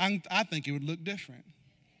later, I think it would look different.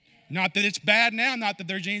 Not that it's bad now, not that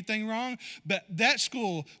there's anything wrong, but that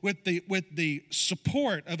school with the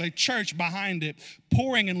support of a church behind it,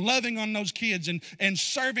 pouring and loving on those kids and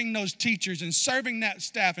serving those teachers and serving that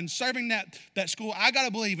staff and serving that school, I got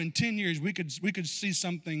to believe in 10 years we could see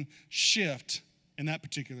something shift in that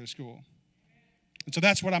particular school. And so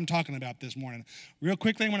that's what I'm talking about this morning. Real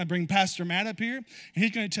quickly, I want to bring Pastor Matt up here, and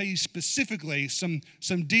he's going to tell you specifically some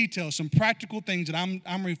details, some practical things that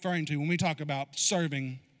I'm referring to when we talk about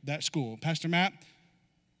serving that school. Pastor Matt,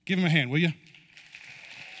 give him a hand, will you?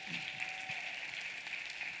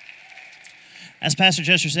 As Pastor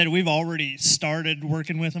Chester said, we've already started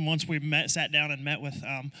working with him. Once we sat down and met with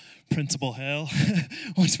Principal Hill,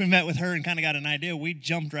 once we met with her and kind of got an idea, we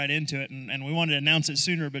jumped right into it, and we wanted to announce it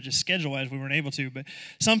sooner, but just schedule-wise, we weren't able to. But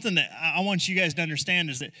something that I want you guys to understand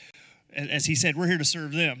is that, as he said, we're here to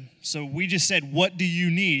serve them. So we just said, what do you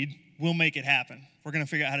need? We'll make it happen. We're going to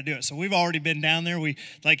figure out how to do it. So we've already been down there.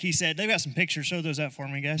 Like he said, they've got some pictures. Show those up for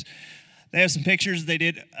me, guys. They have some pictures they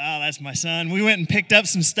did. Oh, that's my son. We went and picked up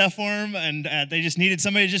some stuff for him, and they just needed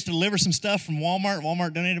somebody to just deliver some stuff from Walmart.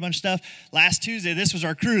 Walmart donated a bunch of stuff. Last Tuesday, this was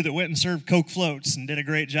our crew that went and served Coke floats and did a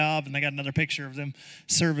great job, and they got another picture of them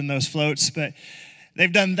serving those floats. But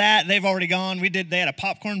they've done that. They've already gone. They had a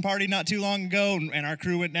popcorn party not too long ago, and our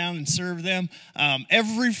crew went down and served them.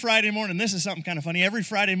 Every Friday morning, this is something kind of funny. Every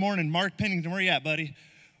Friday morning, Mark Pennington, where you at, buddy?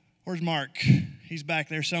 Where's Mark? He's back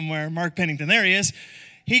there somewhere. Mark Pennington, there he is.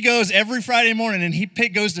 He goes every Friday morning, and he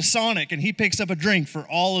goes to Sonic, and he picks up a drink for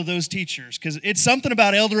all of those teachers, because it's something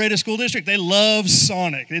about El Dorado School District. They love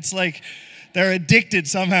Sonic. It's like they're addicted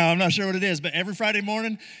somehow. I'm not sure what it is, but every Friday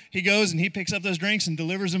morning, he goes and he picks up those drinks and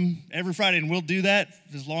delivers them every Friday, and we'll do that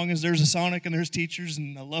as long as there's a Sonic and there's teachers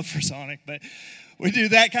and a love for Sonic, but we do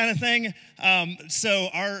that kind of thing. So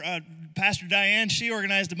our Pastor Diane, she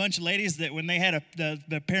organized a bunch of ladies that when they had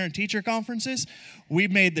the parent-teacher conferences, we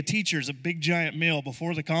made the teachers a big giant meal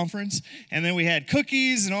before the conference, and then we had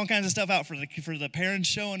cookies and all kinds of stuff out for the parents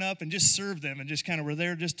showing up and just served them and just kind of were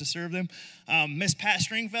there just to serve them. Miss Pat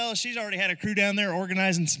Stringfellow, she's already had a crew down there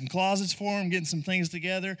organizing some closets for them, getting some things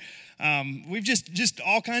together. We've just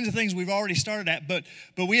all kinds of things we've already started at, but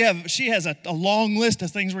she has a long list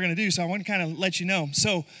of things we're going to do, so I want to kind of let you know.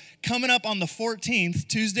 So coming up on the 14th,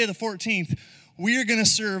 Tuesday the 14th, we are going to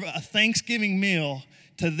serve a Thanksgiving meal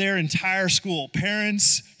to their entire school,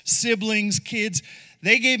 parents, siblings, kids.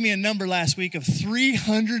 They gave me a number last week of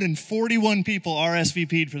 341 people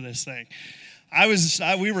RSVP'd for this thing.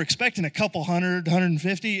 We were expecting a couple hundred,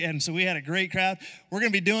 150, and so we had a great crowd. We're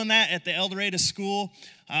going to be doing that at the El Dorado School.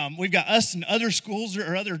 We've got us and other schools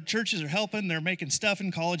or other churches are helping. They're making stuff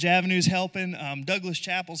in College Avenue's helping. Douglas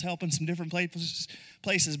Chapel's helping some different places.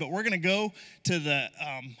 But we're going to go to the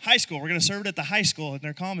high school. We're going to serve it at the high school in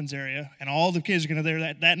their commons area, and all the kids are going to be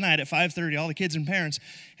there that night at 5:30, all the kids and parents,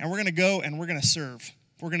 and we're going to go and we're going to serve.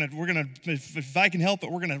 We're gonna if I can help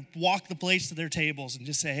it, we're gonna walk the place to their tables and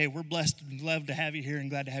just say, hey, we're blessed and love to have you here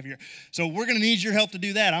and glad to have you here. So we're gonna need your help to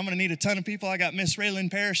do that. I'm gonna need a ton of people. I got Miss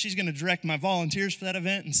Raylyn Parrish. She's gonna direct my volunteers for that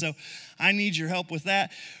event, and so I need your help with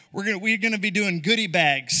that. We're gonna be doing goodie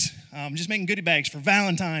bags, just making goodie bags for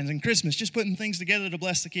Valentine's and Christmas, just putting things together to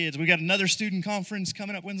bless the kids. We got another student conference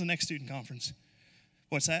coming up. When's the next student conference?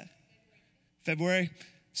 What's that? February?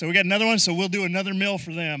 So we got another one, so we'll do another meal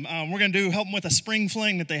for them. We're going to help them with a spring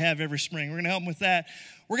fling that they have every spring. We're going to help them with that.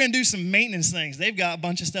 We're going to do some maintenance things. They've got a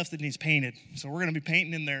bunch of stuff that needs painted. So we're going to be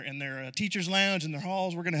painting in their teacher's lounge, in their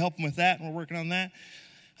halls. We're going to help them with that, and we're working on that.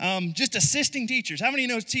 Just assisting teachers. How many of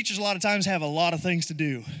you know teachers a lot of times have a lot of things to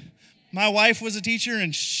do? My wife was a teacher,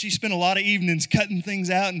 and she spent a lot of evenings cutting things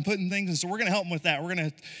out and putting things, and so we're going to help them with that. We're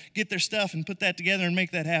going to get their stuff and put that together and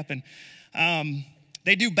make that happen.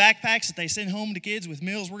 They do backpacks that they send home to kids with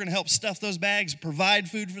meals. We're going to help stuff those bags, provide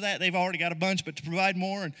food for that. They've already got a bunch, but to provide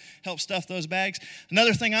more and help stuff those bags.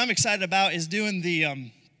 Another thing I'm excited about is doing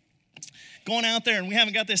the going out there, and we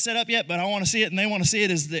haven't got this set up yet, but I want to see it and they want to see it,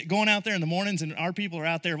 is that going out there in the mornings, and our people are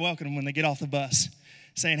out there welcoming them when they get off the bus,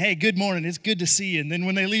 saying, hey, good morning, it's good to see you. And then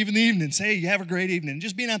when they leave in the evening, say, hey, you have a great evening.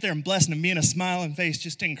 Just being out there and blessing them, being a smiling face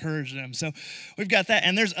just to encourage them. So we've got that.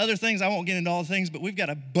 And there's other things. I won't get into all the things, but we've got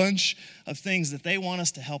a bunch of things that they want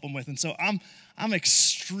us to help them with. And so I'm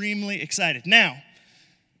extremely excited. Now,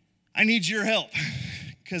 I need your help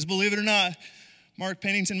because believe it or not, Mark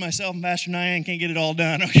Pennington, myself, and Pastor Nyan can't get it all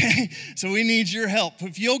done, okay? So we need your help.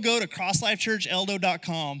 If you'll go to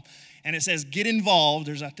crosslifechurcheldo.com and it says get involved,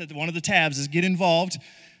 there's one of the tabs is get involved,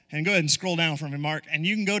 and go ahead and scroll down for me, Mark. And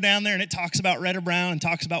you can go down there and it talks about Red or Brown and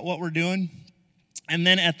talks about what we're doing. And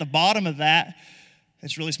then at the bottom of that,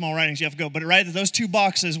 it's really small writing, so you have to go. But right at those two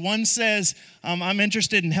boxes, one says, I'm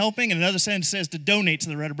interested in helping, and another sentence says to donate to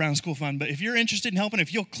the Red or Brown School Fund. But if you're interested in helping,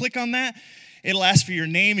 if you'll click on that, it'll ask for your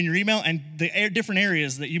name and your email and the different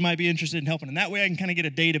areas that you might be interested in helping. And that way I can kind of get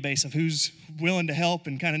a database of who's willing to help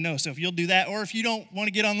and kind of know. So if you'll do that, or if you don't want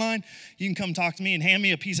to get online, you can come talk to me and hand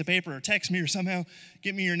me a piece of paper or text me or somehow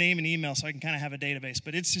get me your name and email so I can kind of have a database.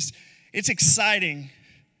 But it's exciting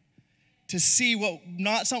to see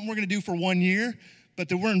not something we're going to do for 1 year, but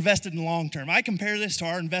that we're invested in the long term. I compare this to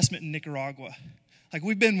our investment in Nicaragua. Like,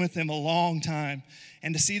 we've been with them a long time,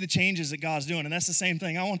 and to see the changes that God's doing. And that's the same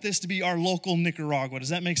thing. I want this to be our local Nicaragua. Does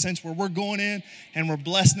that make sense? Where we're going in and we're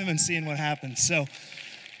blessing them and seeing what happens. So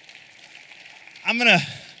I'm gonna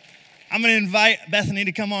invite Bethany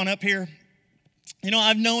to come on up here. You know,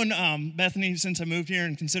 I've known Bethany since I moved here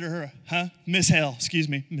and consider her, Miss Hale, excuse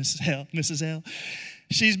me, Mrs. Hale.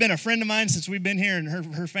 She's been a friend of mine since we've been here, and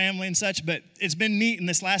her family and such, but it's been neat in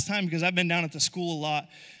this last time because I've been down at the school a lot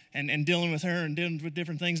and dealing with her and dealing with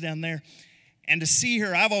different things down there. And to see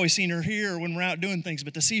her, I've always seen her here when we're out doing things,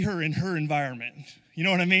 but to see her in her environment, you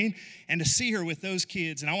know what I mean? And to see her with those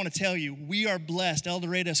kids, and I want to tell you, we are blessed. El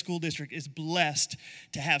Dorado School District is blessed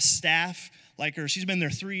to have staff like her. She's been there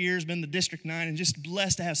 3 years, been the District 9, and just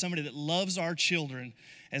blessed to have somebody that loves our children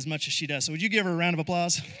as much as she does. So would you give her a round of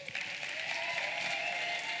applause?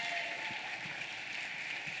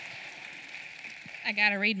 I got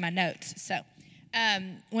to read my notes. So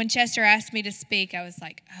when Chester asked me to speak, I was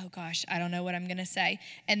like, oh gosh, I don't know what I'm going to say.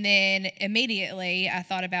 And then immediately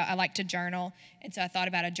I like to journal. And so I thought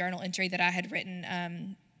about a journal entry that I had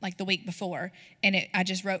written like the week before. And I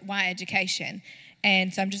just wrote, why education?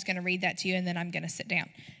 And so I'm just going to read that to you, and then I'm going to sit down.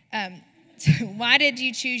 So why did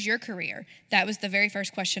you choose your career? That was the very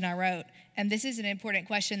first question I wrote. And this is an important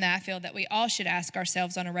question that I feel that we all should ask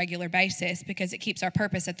ourselves on a regular basis because it keeps our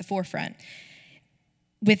purpose at the forefront.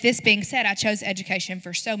 With this being said, I chose education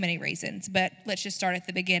for so many reasons, but let's just start at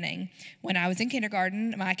the beginning. When I was in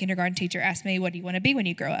kindergarten, my kindergarten teacher asked me, what do you want to be when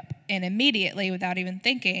you grow up? And immediately, without even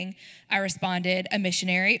thinking, I responded, a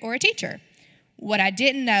missionary or a teacher. What I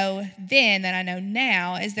didn't know then that I know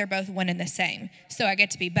now is they're both one and the same, so I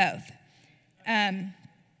get to be both.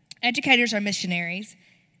 Educators are missionaries,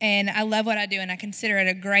 and I love what I do, and I consider it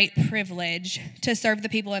a great privilege to serve the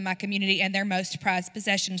people in my community and their most prized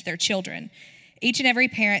possessions, their children. Each and every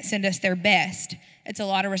parent send us their best. It's a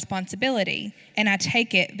lot of responsibility, and I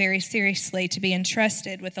take it very seriously to be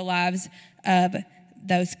entrusted with the lives of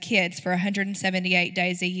those kids for 178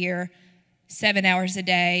 days a year, 7 hours a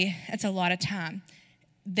day. That's a lot of time.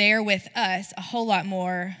 They're with us a whole lot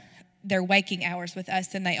more, their waking hours with us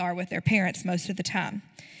than they are with their parents most of the time.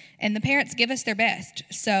 And the parents give us their best,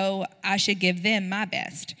 so I should give them my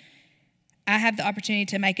best. I have the opportunity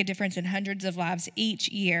to make a difference in hundreds of lives each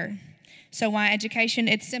year. So why education?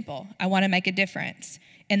 It's simple. I want to make a difference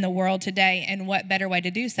in the world today, and what better way to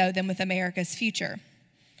do so than with America's future?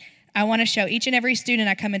 I want to show each and every student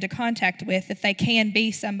I come into contact with that they can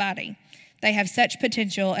be somebody. They have such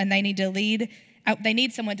potential, and they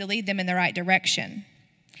need someone to lead them in the right direction.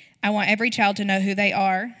 I want every child to know who they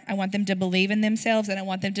are. I want them to believe in themselves, and I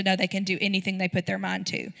want them to know they can do anything they put their mind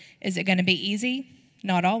to. Is it going to be easy?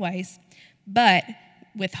 Not always. But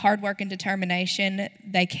with hard work and determination,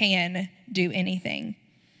 they can do anything.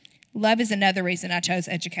 Love is another reason I chose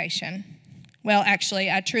education. Well, actually,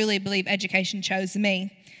 I truly believe education chose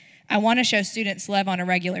me. I want to show students love on a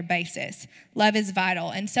regular basis. Love is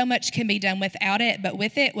vital, and so much can be done without it, but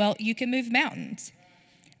with it, well, you can move mountains.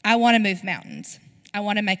 I want to move mountains. I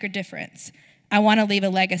want to make a difference. I want to leave a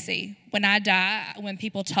legacy. When I die, when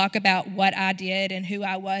people talk about what I did and who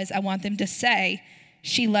I was, I want them to say,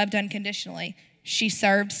 she loved unconditionally. She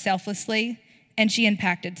served selflessly, and she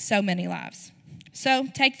impacted so many lives. So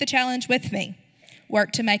take the challenge with me.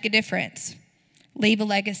 Work to make a difference. Leave a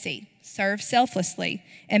legacy. Serve selflessly,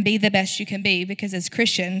 and be the best you can be, because as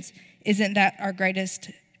Christians, isn't that our greatest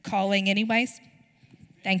calling anyways?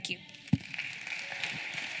 Thank you.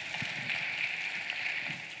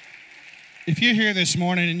 If you're here this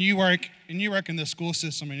morning and you work in the school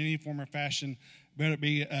system in any form or fashion, whether it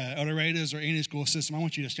be El Dorado's or any school system, I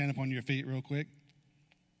want you to stand up on your feet real quick.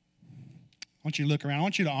 I want you to look around. I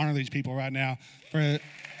want you to honor these people right now for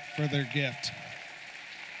their gift.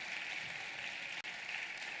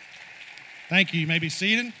 Thank you. You may be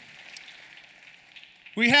seated.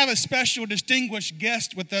 We have a special distinguished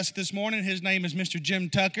guest with us this morning. His name is Mr. Jim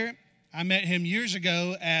Tucker. I met him years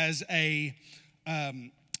ago as a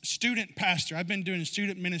student pastor. I've been doing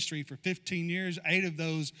student ministry for 15 years. 8 of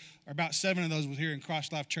those, or about 7 of those, was here in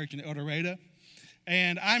Cross Life Church in El Dorado.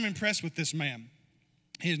 And I'm impressed with this man.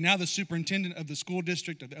 He is now the superintendent of the school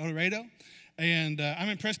district of El Dorado. And I'm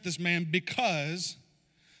impressed with this man because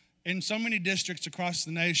in so many districts across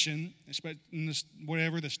the nation, in this,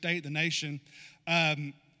 whatever, the state, the nation,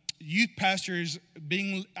 youth pastors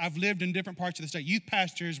I've lived in different parts of the state. Youth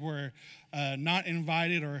pastors were not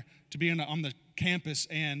invited or to be on the campus.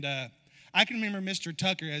 And I can remember Mr.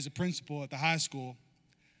 Tucker as a principal at the high school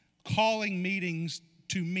calling meetings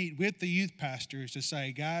to meet with the youth pastors to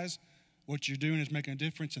say, guys, what you're doing is making a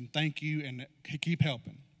difference, and thank you, and keep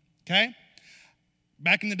helping. Okay?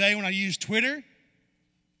 Back in the day when I used Twitter,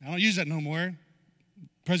 I don't use that no more.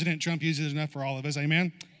 President Trump uses it enough for all of us,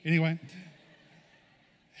 amen? Anyway,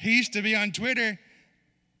 he used to be on Twitter,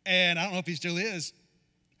 and I don't know if he still is,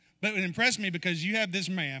 but it impressed me because you have this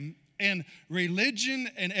man, and religion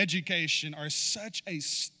and education are such a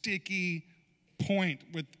sticky point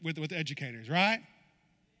with educators, right?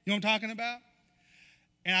 You know what I'm talking about?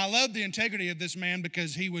 And I love the integrity of this man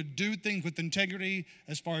because he would do things with integrity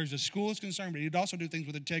as far as the school is concerned, but he'd also do things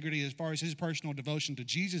with integrity as far as his personal devotion to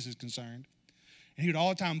Jesus is concerned. And he would all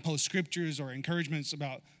the time post scriptures or encouragements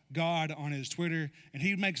about God on his Twitter, and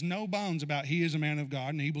he makes no bones about he is a man of God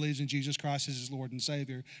and he believes in Jesus Christ as his Lord and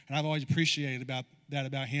Savior. And I've always appreciated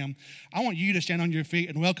about him. I want you to stand on your feet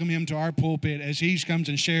and welcome him to our pulpit as he comes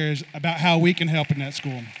and shares about how we can help in that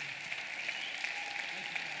school.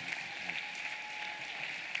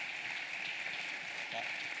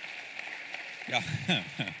 Yeah.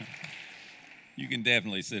 You can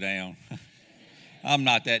definitely sit down. I'm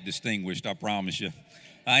not that distinguished, I promise you.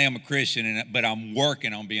 I am a Christian, but I'm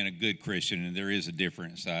working on being a good Christian, and there is a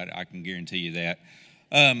difference. I can guarantee you that.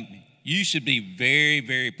 You should be very,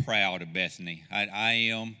 very proud of Bethany. I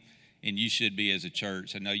am, and you should be as a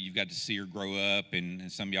church. I know you've got to see her grow up, and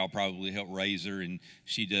some of y'all probably helped raise her, and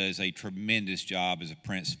she does a tremendous job as a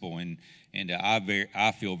principal. And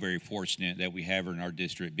I feel very fortunate that we have her in our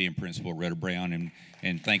district being principal at Rudder Brown,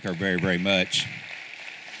 and thank her very, very much.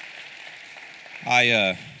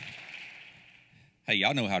 Hey,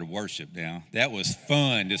 y'all know how to worship now. That was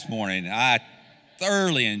fun this morning. I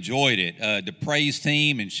thoroughly enjoyed it. The praise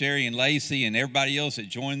team and Sherry and Lacey and everybody else that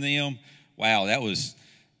joined them, wow, that was,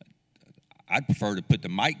 I'd prefer to put the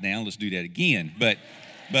mic down. Let's do that again. But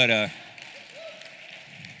Brother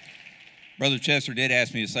Chester did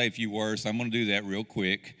ask me to say a few words, so I'm going to do that real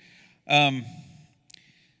quick. I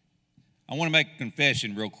want to make a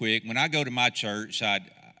confession real quick. When I go to my church, I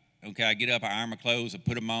get up, I iron my clothes, I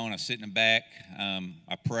put them on, I sit in the back,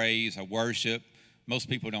 I praise, I worship. Most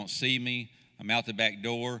people don't see me. I'm out the back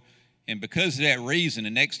door. And because of that reason,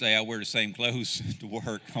 the next day I wear the same clothes to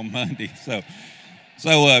work on Monday. So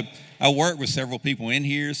I work with several people in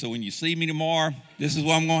here, so when you see me tomorrow, this is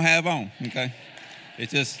what I'm going to have on, okay?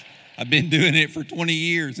 It's just, I've been doing it for 20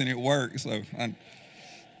 years, and it works. So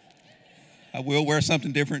I will wear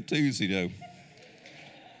something different Tuesday, though.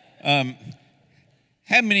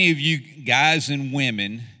 How many of you guys and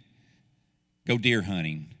women go deer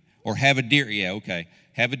hunting or have a deer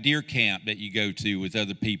camp that you go to with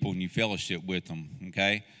other people and you fellowship with them,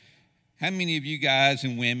 okay? How many of you guys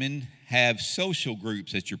and women have social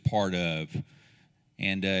groups that you're part of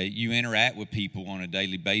and you interact with people on a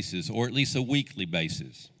daily basis or at least a weekly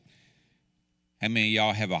basis? How many of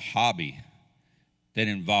y'all have a hobby that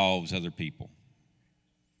involves other people?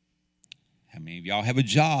 How many of y'all have a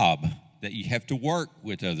job that you have to work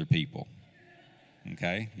with other people?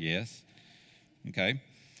 Okay, yes. Okay.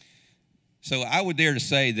 So I would dare to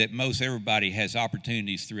say that most everybody has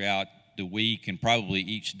opportunities throughout the week and probably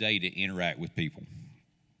each day to interact with people.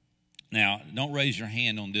 Now, don't raise your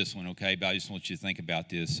hand on this one, okay, but I just want you to think about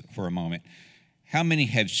this for a moment. How many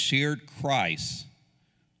have shared Christ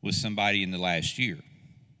with somebody in the last year?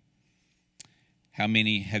 How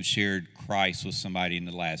many have shared Christ with somebody in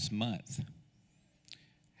the last month?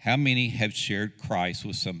 How many have shared Christ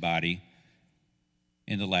with somebody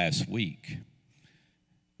in the last week?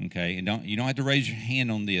 Okay, and you don't have to raise your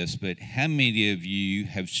hand on this, but how many of you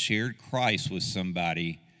have shared Christ with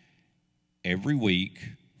somebody every week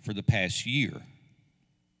for the past year?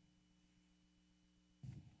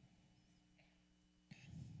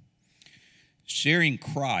 Sharing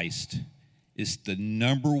Christ is the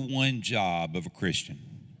number one job of a Christian.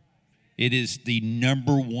 It is the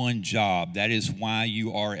number one job. That is why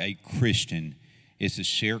you are a Christian, is to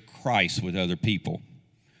share Christ with other people.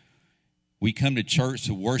 We come to church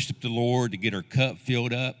to worship the Lord, to get our cup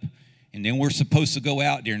filled up, And then we're supposed to go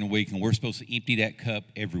out during the week and we're supposed to empty that cup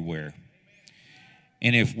everywhere.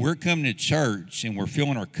 And if we're coming to church and we're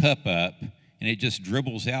filling our cup up and it just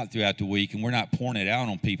dribbles out throughout the week and we're not pouring it out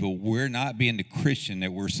on people, we're not being the Christian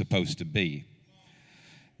that we're supposed to be.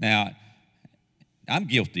 Now, I'm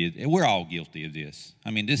guilty. We're all guilty of this.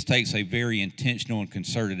 I mean, this takes a very intentional and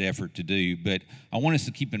concerted effort to do, but I want us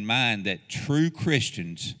to keep in mind that true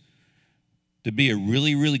Christians, to be a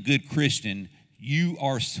really, really good Christian, you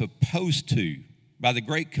are supposed to, by the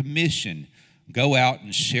Great Commission, go out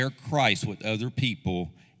and share Christ with other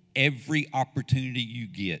people every opportunity you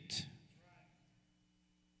get.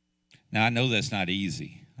 Now, I know that's not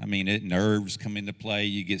easy. I mean, nerves come into play.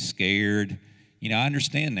 You get scared. You know, I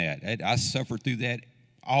understand that. I suffer through that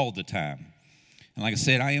all the time. And like I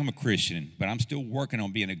said, I am a Christian, but I'm still working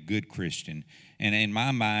on being a good Christian. And in my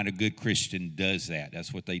mind, a good Christian does that.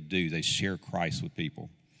 That's what they do. They share Christ with people.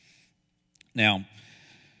 Now,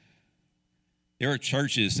 there are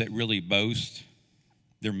churches that really boast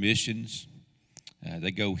their missions.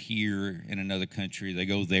 They go here in another country. They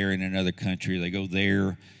go there in another country. They go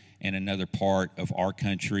there in another part of our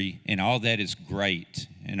country. And all that is great,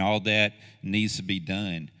 and all that needs to be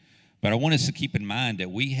done. But I want us to keep in mind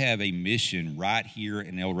that we have a mission right here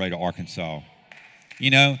in El Dorado, Arkansas. You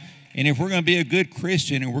know, and if we're going to be a good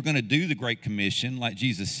Christian and we're going to do the Great Commission, like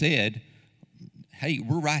Jesus said, hey,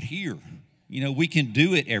 we're right here. You know, we can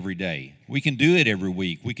do it every day. We can do it every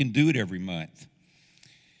week. We can do it every month.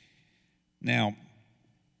 Now,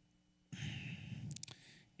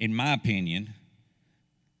 in my opinion,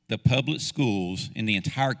 the public schools in the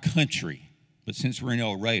entire country, but since we're in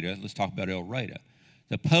El Dorado, let's talk about El Dorado.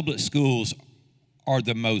 The public schools are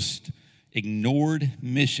the most ignored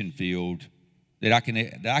mission field that I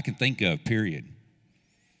can think of, period.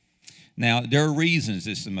 Now, there are reasons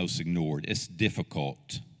it's the most ignored. It's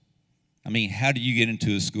difficult. I mean, how do you get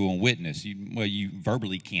into a school and witness? You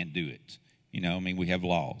verbally can't do it. You know, I mean, we have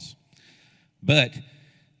laws. But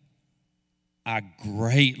I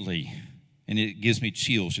greatly, and it gives me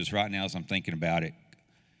chills just right now as I'm thinking about it,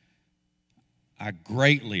 I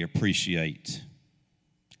greatly appreciate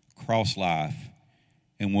Cross Life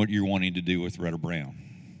and what you're wanting to do with Rudder Brown.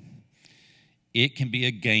 It can be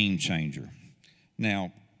a game changer.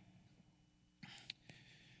 Now,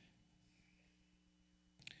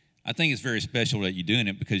 I think it's very special that you're doing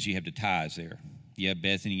it because you have the ties there. You have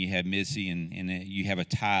Bethany, you have Missy, and you have a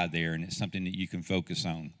tie there, and it's something that you can focus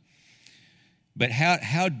on. But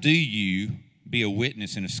how do you be a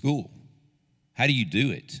witness in a school? How do you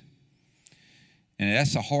do it? And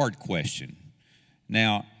that's a hard question.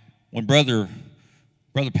 Now, when Brother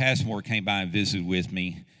Passmore came by and visited with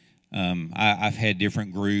me, I've had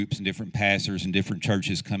different groups and different pastors and different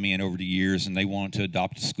churches come in over the years, and they want to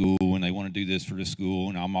adopt a school, and they want to do this for the school,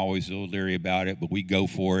 and I'm always a little leery about it, but we go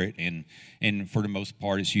for it, and for the most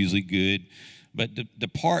part, it's usually good. But the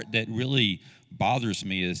part that really bothers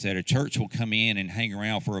me is that a church will come in and hang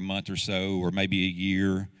around for a month or so, or maybe a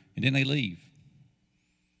year, and then they leave.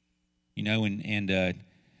 You know, and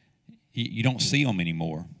you don't see them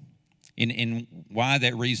anymore. And why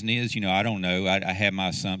that reason is, you know, I don't know. I have my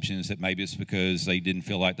assumptions that maybe it's because they didn't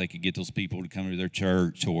feel like they could get those people to come to their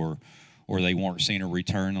church, or they weren't seeing a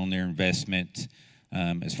return on their investment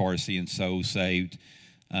as far as seeing souls saved.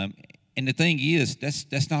 And the thing is,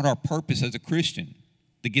 that's not our purpose as a Christian,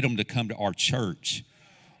 to get them to come to our church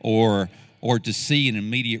or to see an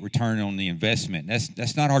immediate return on the investment.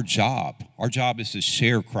 That's not our job. Our job is to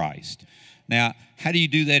share Christ. Now, how do you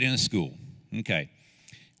do that in a school? Okay.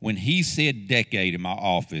 When he said decade in my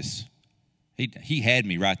office, he had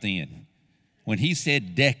me right then. When he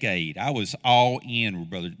said decade, I was all in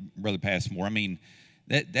with Brother Passmore. I mean,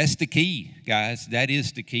 that's the key, guys. That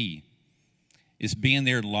is the key. It's being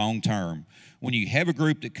there long term. When you have a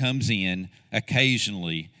group that comes in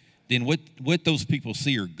occasionally, then what those people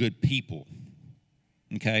see are good people,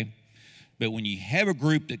 okay? But when you have a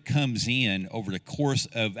group that comes in over the course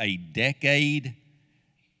of a decade,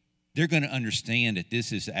 they're going to understand that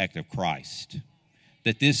this is the act of Christ,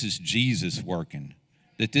 that this is Jesus working,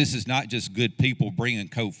 that this is not just good people bringing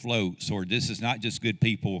coat floats, or this is not just good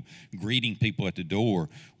people greeting people at the door.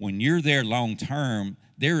 When you're there long term,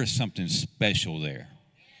 there is something special there.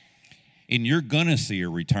 And you're going to see a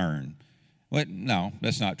return. Well, no,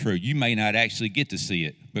 that's not true. You may not actually get to see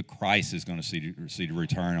it, but Christ is going to see the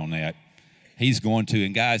return on that. He's going to.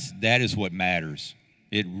 And guys, that is what matters.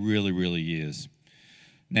 It really, really is.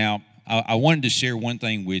 Now, I wanted to share one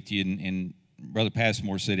thing with you, and Brother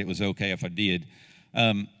Passmore said it was okay if I did.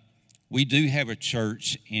 We do have a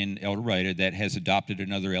church in El Dorado that has adopted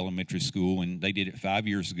another elementary school, and they did it 5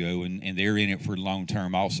 years ago, and they're in it for long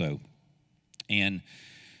term also. And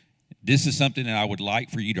this is something that I would like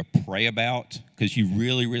for you to pray about, because you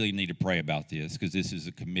really, really need to pray about this, because this is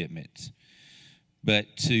a commitment.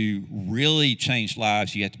 But to really change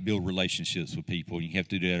lives, you have to build relationships with people, and you have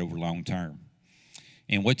to do that over long term.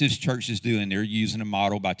 And what this church is doing, they're using a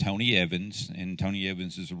model by Tony Evans, and Tony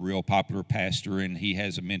Evans is a real popular pastor, and he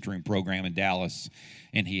has a mentoring program in Dallas,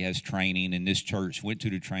 and he has training, and this church went to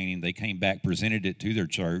the training. They came back, presented it to their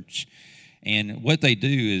church, and what they do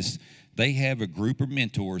is they have a group of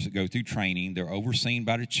mentors that go through training. They're overseen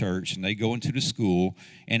by the church, and they go into the school,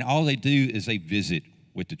 and all they do is they visit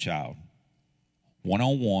with the child.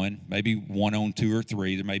 One-on-one, maybe one on two or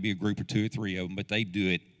three. There may be a group of 2 or 3 of them, but they do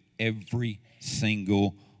it every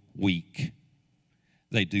single week.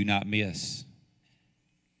 They do not miss.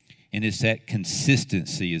 And it's that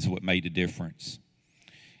consistency is what made the difference.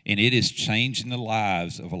 And it is changing the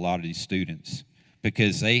lives of a lot of these students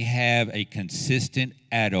because they have a consistent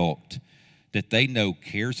adult that they know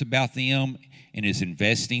cares about them and is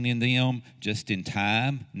investing in them just in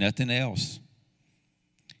time, nothing else.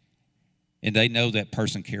 And they know that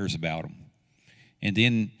person cares about them. And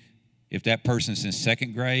then if that person's in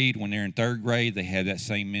 2nd grade, when they're in 3rd grade, they have that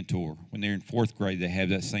same mentor. When they're in 4th grade, they have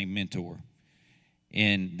that same mentor.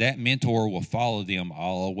 And that mentor will follow them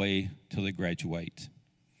all the way till they graduate.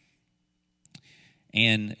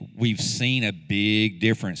 And we've seen a big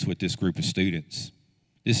difference with this group of students.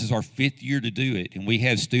 This is our 5th year to do it. And we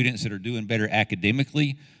have students that are doing better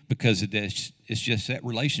academically because of this. It's just that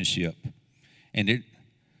relationship. And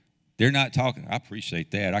they're not talking. I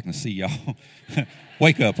appreciate that. I can see y'all.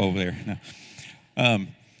 Wake up over there.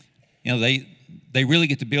 They really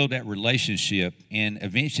get to build that relationship, and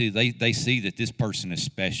eventually they see that this person is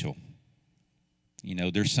special.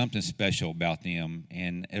 There's something special about them,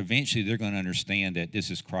 and eventually they're going to understand that this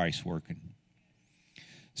is Christ working.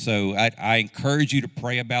 So I encourage you to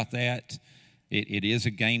pray about that. It is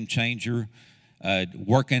a game changer.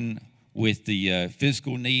 Working with the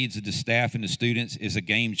physical needs of the staff and the students is a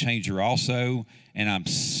game changer also. And I'm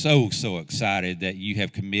so excited that you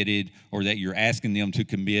have committed, or that you're asking them to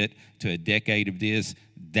commit to a decade of this.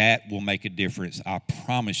 That will make a difference. I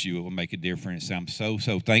promise you it will make a difference. I'm so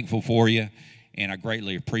thankful for you, and I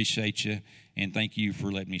greatly appreciate you. And thank you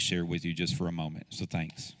for letting me share with you just for a moment. So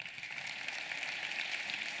thanks.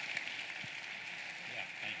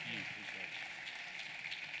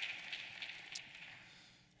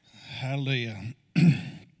 Hallelujah.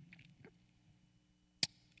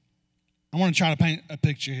 I want to try to paint a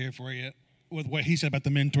picture here for you with what he said about the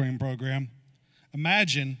mentoring program.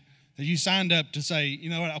 Imagine that you signed up to say, you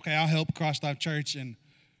know what, okay, I'll help Cross Life Church, and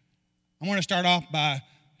I want to start off by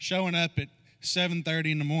showing up at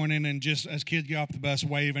 7:30 in the morning and just as kids get off the bus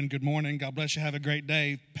waving, good morning, God bless you, have a great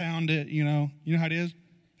day, pound it, you know how it is,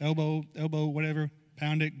 elbow, whatever,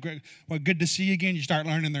 pound it. Great. Well, good to see you again. You start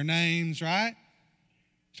learning their names, right?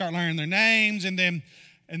 Start learning their names, and then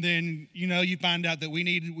you find out that we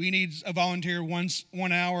need a volunteer 1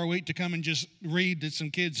 hour a week to come and just read to some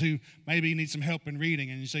kids who maybe need some help in reading.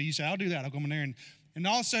 And so you say, I'll do that. I'll come in there. And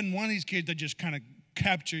all of a sudden, one of these kids that just kind of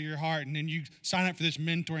capture your heart, and then you sign up for this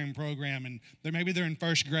mentoring program, and maybe they're in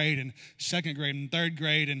 1st grade and 2nd grade and 3rd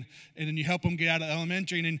grade, and then you help them get out of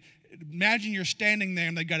elementary. And then imagine you're standing there,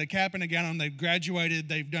 and they've got a cap and a gown on, they've graduated,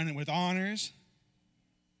 they've done it with honors.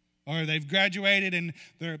 Or they've graduated and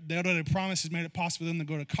their promise has made it possible for them to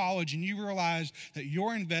go to college, and you realize that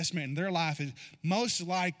your investment in their life is most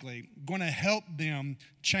likely going to help them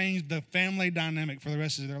change the family dynamic for the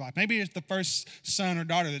rest of their life. Maybe it's the first son or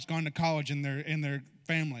daughter that's gone to college in their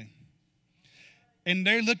family. And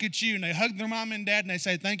they look at you and they hug their mom and dad and they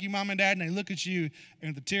say, thank you, mom and dad. And they look at you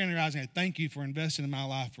and with a tear in their eyes and they thank you for investing in my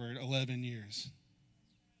life for 11 years.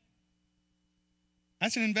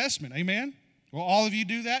 That's an investment, amen? Will all of you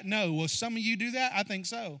do that? No. Will some of you do that? I think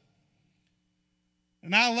so.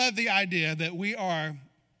 And I love the idea that we are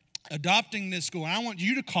adopting this school. And I want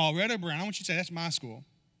you to call Red Brown. I want you to say, that's my school.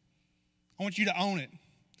 I want you to own it.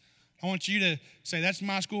 I want you to say, that's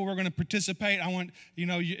my school. We're going to participate. I want,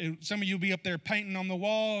 some of you will be up there painting on the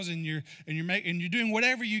walls, and you're doing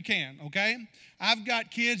whatever you can, okay? I've got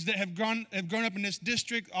kids that have grown up in this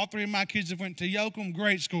district. All 3 of my kids have went to Yoakum.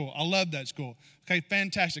 Great school. I love that school. Okay,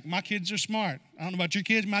 fantastic. My kids are smart. I don't know about your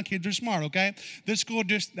kids. My kids are smart, okay? This school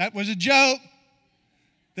that was a joke.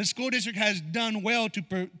 The school district has done well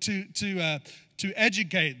to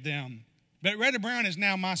educate them. But Red Brown is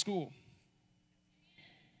now my school.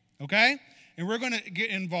 Okay? And we're going to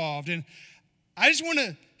get involved. And I just want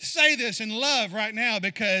to say this in love right now,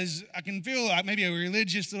 because I can feel like maybe a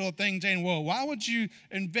religious little thing saying, well, why would you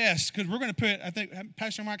invest? Because we're going to put, I think,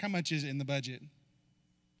 Pastor Mark, how much is it in the budget?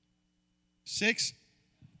 6?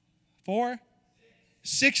 4?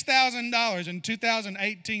 $6,000 in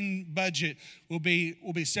 2018 budget will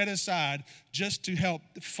be set aside just to help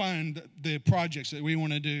fund the projects that we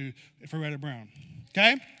want to do for Retta Brown.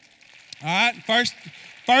 Okay? All right?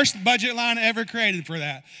 First budget line ever created for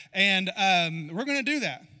that. And we're going to do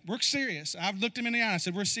that. We're serious. I've looked him in the eye and I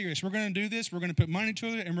said, we're serious. We're going to do this. We're going to put money to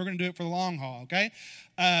it, and we're going to do it for the long haul, okay?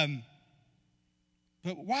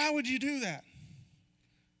 But why would you do that?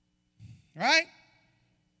 Right?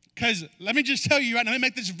 Because let me just tell you right now, let me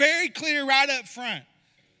make this very clear right up front.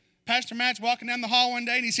 Pastor Matt's walking down the hall one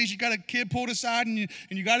day and he sees you got a kid pulled aside and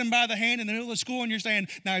you got him by the hand in the middle of school and you're saying,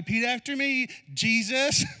 now repeat after me,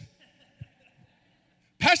 Jesus.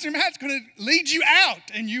 Pastor Matt's going to lead you out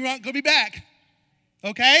and you aren't going to be back.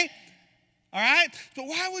 Okay? All right? But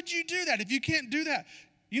why would you do that if you can't do that?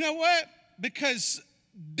 You know what? Because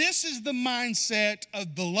this is the mindset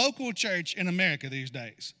of the local church in America these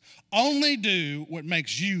days. Only do what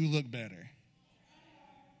makes you look better.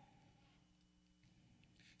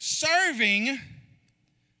 Serving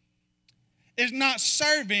is not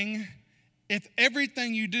serving if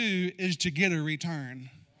everything you do is to get a return.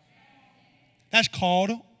 That's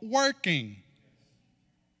called working.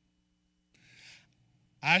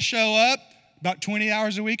 I show up about 20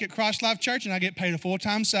 hours a week at Cross Life Church and I get paid a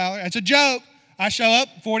full-time salary. That's a joke. I show up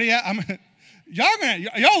 40 hours.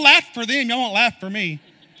 Y'all laugh for them. Y'all won't laugh for me.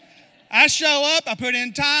 I show up, I put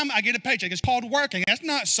in time, I get a paycheck. It's called working. That's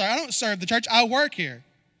not I don't serve the church. I work here.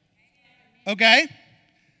 Okay?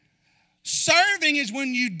 Serving is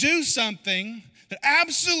when you do something that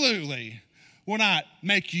absolutely will not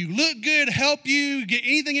make you look good, help you, get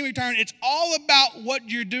anything in return. It's all about what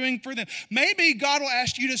you're doing for them. Maybe God will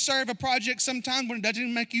ask you to serve a project sometime when it doesn't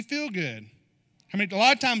even make you feel good. I mean, a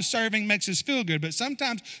lot of times serving makes us feel good, but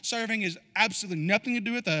sometimes serving is absolutely nothing to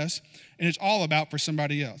do with us, and it's all about for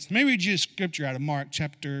somebody else. Let me read you a scripture out of Mark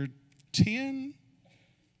chapter 10.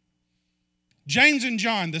 James and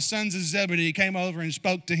John, the sons of Zebedee, came over and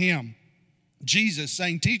spoke to him. Jesus,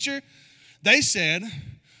 saying, Teacher, they said,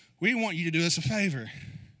 we want you to do us a favor.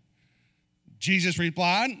 Jesus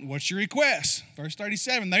replied, what's your request? Verse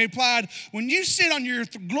 37, they replied, when you sit on your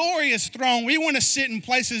glorious throne, we want to sit in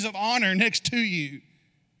places of honor next to you.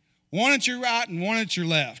 One at your right and one at your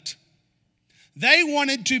left. They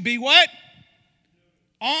wanted to be what?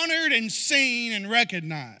 Honored and seen and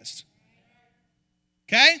recognized.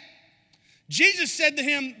 Okay? Jesus said to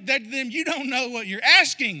them, you don't know what you're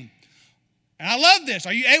asking. And I love this.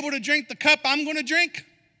 Are you able to drink the cup I'm going to drink?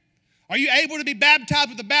 Are you able to be baptized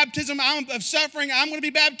with the baptism of suffering I'm going to be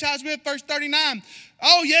baptized with? Verse 39.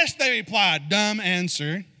 Oh, yes, they replied. Dumb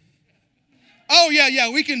answer. Oh, yeah,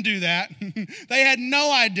 we can do that. They had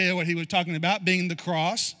no idea what he was talking about, being the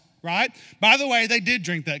cross, right? By the way, they did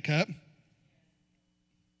drink that cup.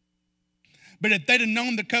 But if they'd have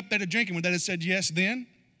known the cup they'd have drinking, would they have said yes then?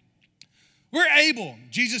 We're able.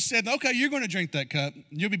 Jesus said, okay, you're going to drink that cup.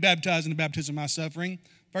 You'll be baptized in the baptism of my suffering.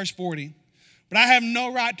 Verse 40. But I have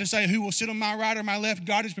no right to say who will sit on my right or my left.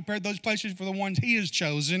 God has prepared those places for the ones he has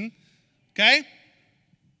chosen. Okay?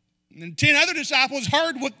 And 10 other disciples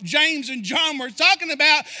heard what James and John were talking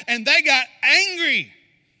about, and they got angry.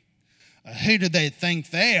 Who do they think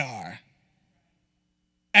they are?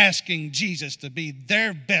 Asking Jesus to be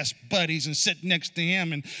their best buddies and sit next to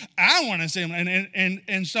him. And I want to see him.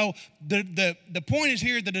 And so the point is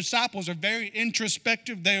here, the disciples are very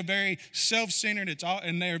introspective. They're very self-centered.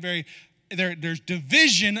 There's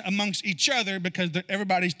division amongst each other because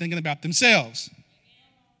everybody's thinking about themselves.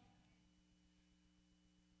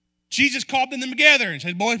 Jesus called them together and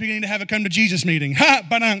said, boys, we need to have a come to Jesus meeting. Ha,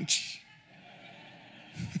 ba-dunch.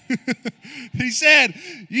 He said,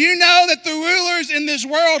 you know that the rulers in this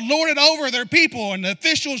world lord it over their people and the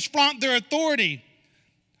officials flaunt their authority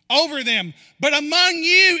over them. But among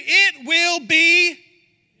you, it will be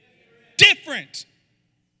different.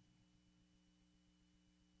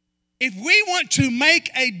 If we want to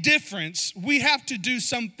make a difference, we have to do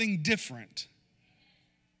something different.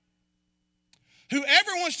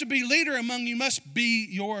 Whoever wants to be leader among you must be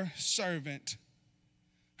your servant.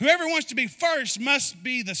 Whoever wants to be first must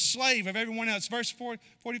be the slave of everyone else. Verse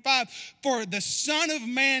 45, for the Son of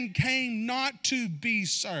Man came not to be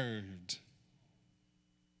served,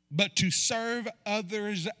 but to serve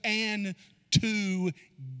others and to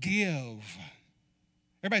give.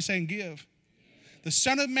 Everybody saying give. The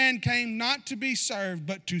Son of Man came not to be served,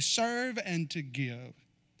 but to serve and to give.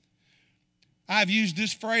 I've used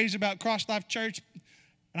this phrase about Cross Life Church,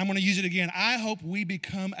 and I'm going to use it again. I hope we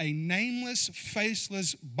become a nameless,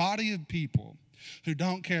 faceless body of people who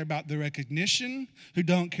don't care about the recognition, who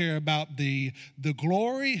don't care about the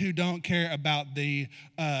glory, who don't care about the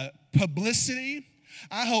publicity,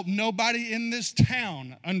 I hope nobody in this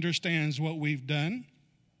town understands what we've done.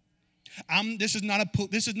 This is not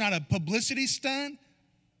a publicity stunt.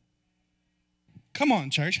 Come on,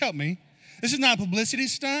 church, help me. This is not a publicity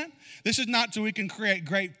stunt. This is not so we can create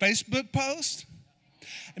great Facebook posts.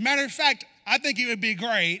 As a matter of fact, I think it would be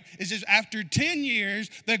great is if after 10 years,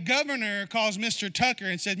 the governor calls Mr. Tucker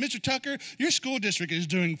and says, Mr. Tucker, your school district is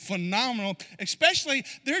doing phenomenal. Especially,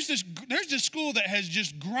 there's this school that has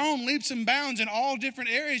just grown leaps and bounds in all different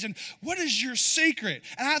areas. And what is your secret?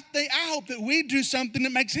 And I hope that we do something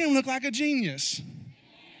that makes him look like a genius.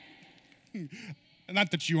 Not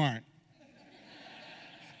that you aren't.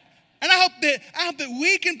 And I hope that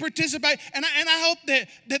we can participate, and I hope that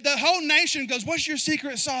the whole nation goes, what's your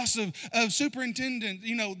secret sauce of superintendent,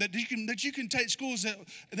 that you can take schools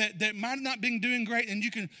that might not be doing great, and you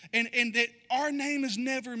can and that our name is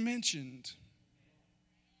never mentioned.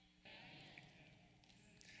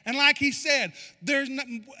 And like he said,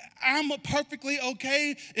 I'm perfectly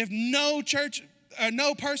okay if no church,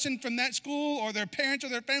 no person from that school or their parents or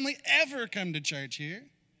their family ever come to church here.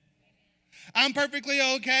 I'm perfectly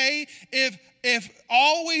okay if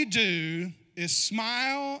all we do is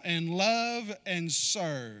smile and love and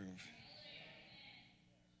serve.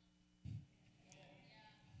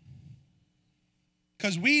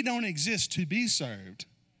 Because we don't exist to be served,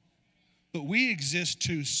 but we exist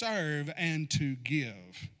to serve and to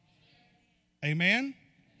give. Amen?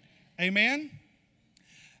 Amen?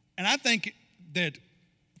 And I think that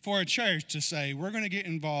for a church to say we're going to get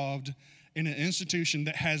involved in an institution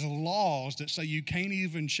that has laws that say you can't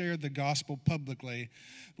even share the gospel publicly,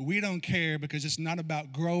 but we don't care because it's not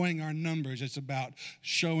about growing our numbers, it's about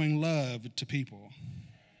showing love to people.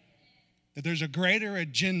 That there's a greater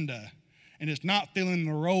agenda, and it's not filling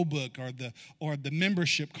the roll book or the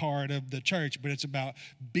membership card of the church, but it's about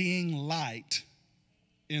being light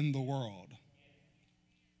in the world.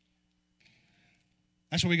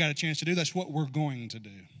 That's what we got a chance to do. That's what we're going to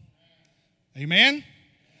do. Amen?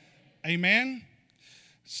 Amen.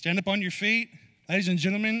 Stand up on your feet. Ladies and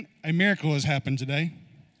gentlemen, a miracle has happened today.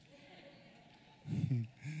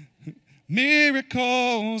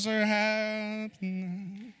 Miracles are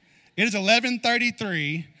happening. It is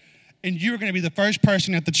 11:33, and you are going to be the first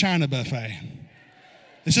person at the China buffet.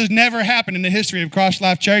 This has never happened in the history of Cross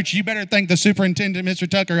Life Church. You better thank the superintendent, Mr.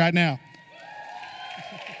 Tucker, right now.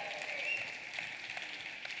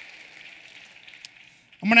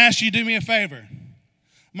 I'm going to ask you to do me a favor.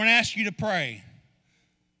 I'm going to ask you to pray.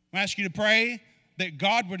 I'm going to ask you to pray that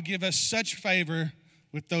God would give us such favor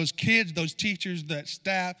with those kids, those teachers, that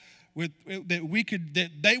staff,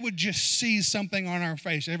 that they would just see something on our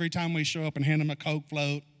face every time we show up and hand them a Coke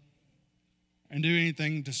float and do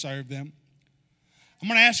anything to serve them. I'm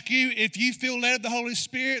going to ask you, if you feel led of the Holy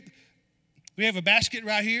Spirit, we have a basket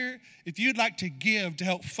right here. If you'd like to give to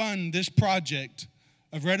help fund this project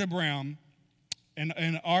of Retta Brown,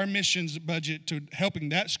 and our missions budget to helping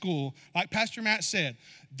that school, like Pastor Matt said,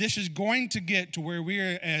 this is going to get to where we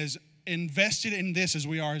are as invested in this as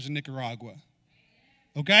we are as in Nicaragua.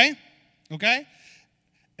 Okay? Okay?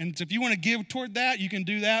 And so if you want to give toward that, you can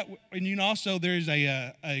do that. And you can also, there's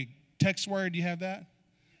a text word. Do you have that?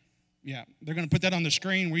 Yeah. They're going to put that on the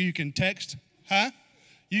screen where you can text. Huh?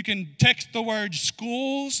 You can text the word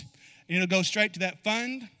schools, and it'll go straight to that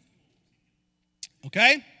fund.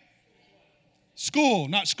 Okay? School,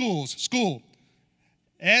 not schools, school.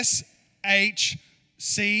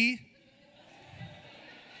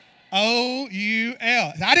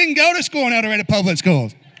 S-H-C-O-U-L. I didn't go to school in El Dorado Public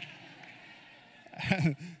Schools.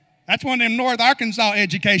 That's one of them North Arkansas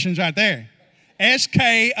educations right there.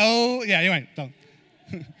 S-K-O, yeah, anyway.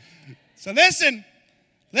 So listen.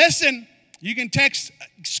 You can text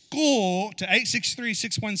school to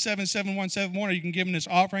 863-617-7171, or you can give them this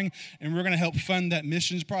offering, and we're going to help fund that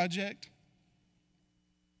missions project.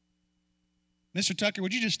 Mr. Tucker,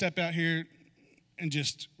 would you just step out here and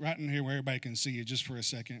just right in here where everybody can see you just for a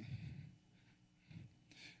second?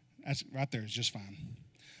 That's right there is just fine.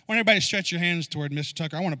 I want everybody to stretch your hands toward Mr.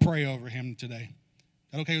 Tucker. I want to pray over him today.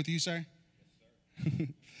 Is that okay with you, sir? Yes, sir.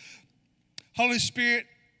 Holy Spirit,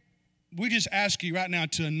 we just ask you right now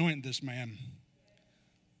to anoint this man.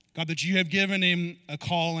 God, that you have given him a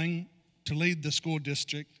calling to lead the school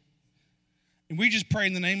district. And we just pray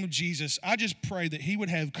in the name of Jesus, I just pray that he would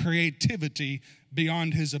have creativity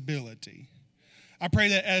beyond his ability. I pray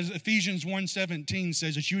that as Ephesians 1:17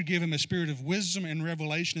 says, that you would give him a spirit of wisdom and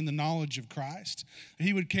revelation in the knowledge of Christ. That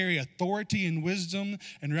he would carry authority and wisdom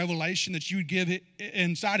and revelation, that you would give it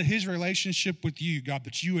inside of his relationship with you, God,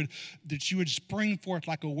 that you would spring forth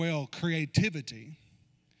like a well creativity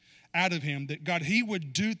out of him, that God, he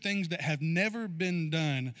would do things that have never been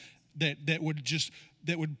done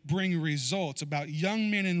that would bring results, about young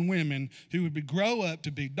men and women who would grow up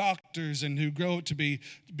to be doctors and who grow up to be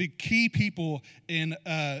key people in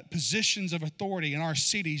positions of authority in our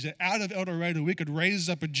cities, that out of El Dorado we could raise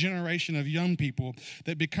up a generation of young people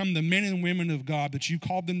that become the men and women of God that you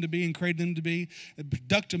called them to be and created them to be,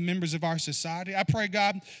 productive members of our society. I pray,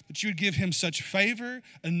 God, that you would give him such favor,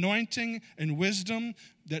 anointing, and wisdom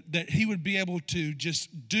that he would be able to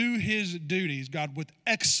just do his duties, God, with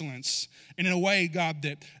excellence and in a way, God,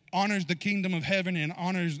 that honors the kingdom of heaven and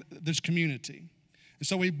honors this community. And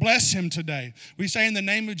so we bless him today. We say in the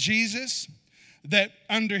name of Jesus that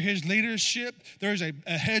under his leadership, there's a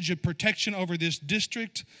hedge of protection over this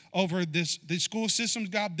district, over these school systems,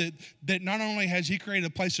 God, that not only has he created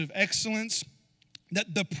a place of excellence,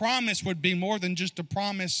 that the promise would be more than just a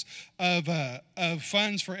promise of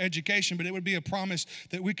funds for education, but it would be a promise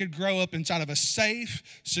that we could grow up inside of a safe,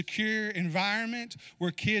 secure environment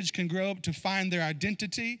where kids can grow up to find their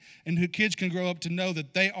identity and who kids can grow up to know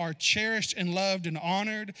that they are cherished and loved and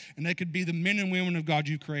honored, and they could be the men and women of God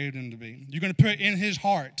you created them to be. You're going to put in his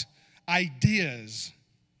heart ideas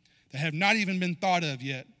that have not even been thought of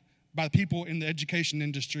yet by people in the education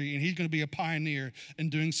industry, and he's going to be a pioneer in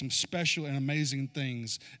doing some special and amazing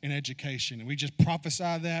things in education. And we just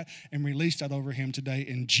prophesy that and release that over him today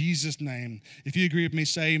in Jesus' name. If you agree with me,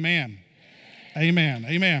 say amen. Amen. Amen.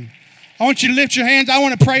 Amen. I want you to lift your hands. I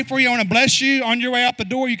want to pray for you. I want to bless you. On your way out the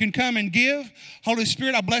door, you can come and give. Holy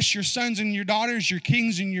Spirit, I bless your sons and your daughters, your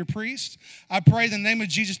kings and your priests. I pray in the name of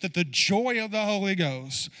Jesus that the joy of the Holy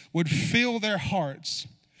Ghost would fill their hearts,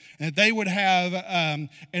 and that they would have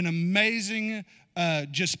an amazing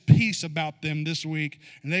just peace about them this week,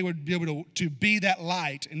 and they would be able to be that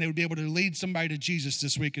light, and they would be able to lead somebody to Jesus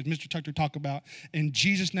this week, as Mr. Tucker talked about. In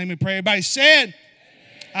Jesus' name we pray. Everybody said,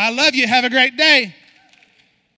 I love you. Have a great day.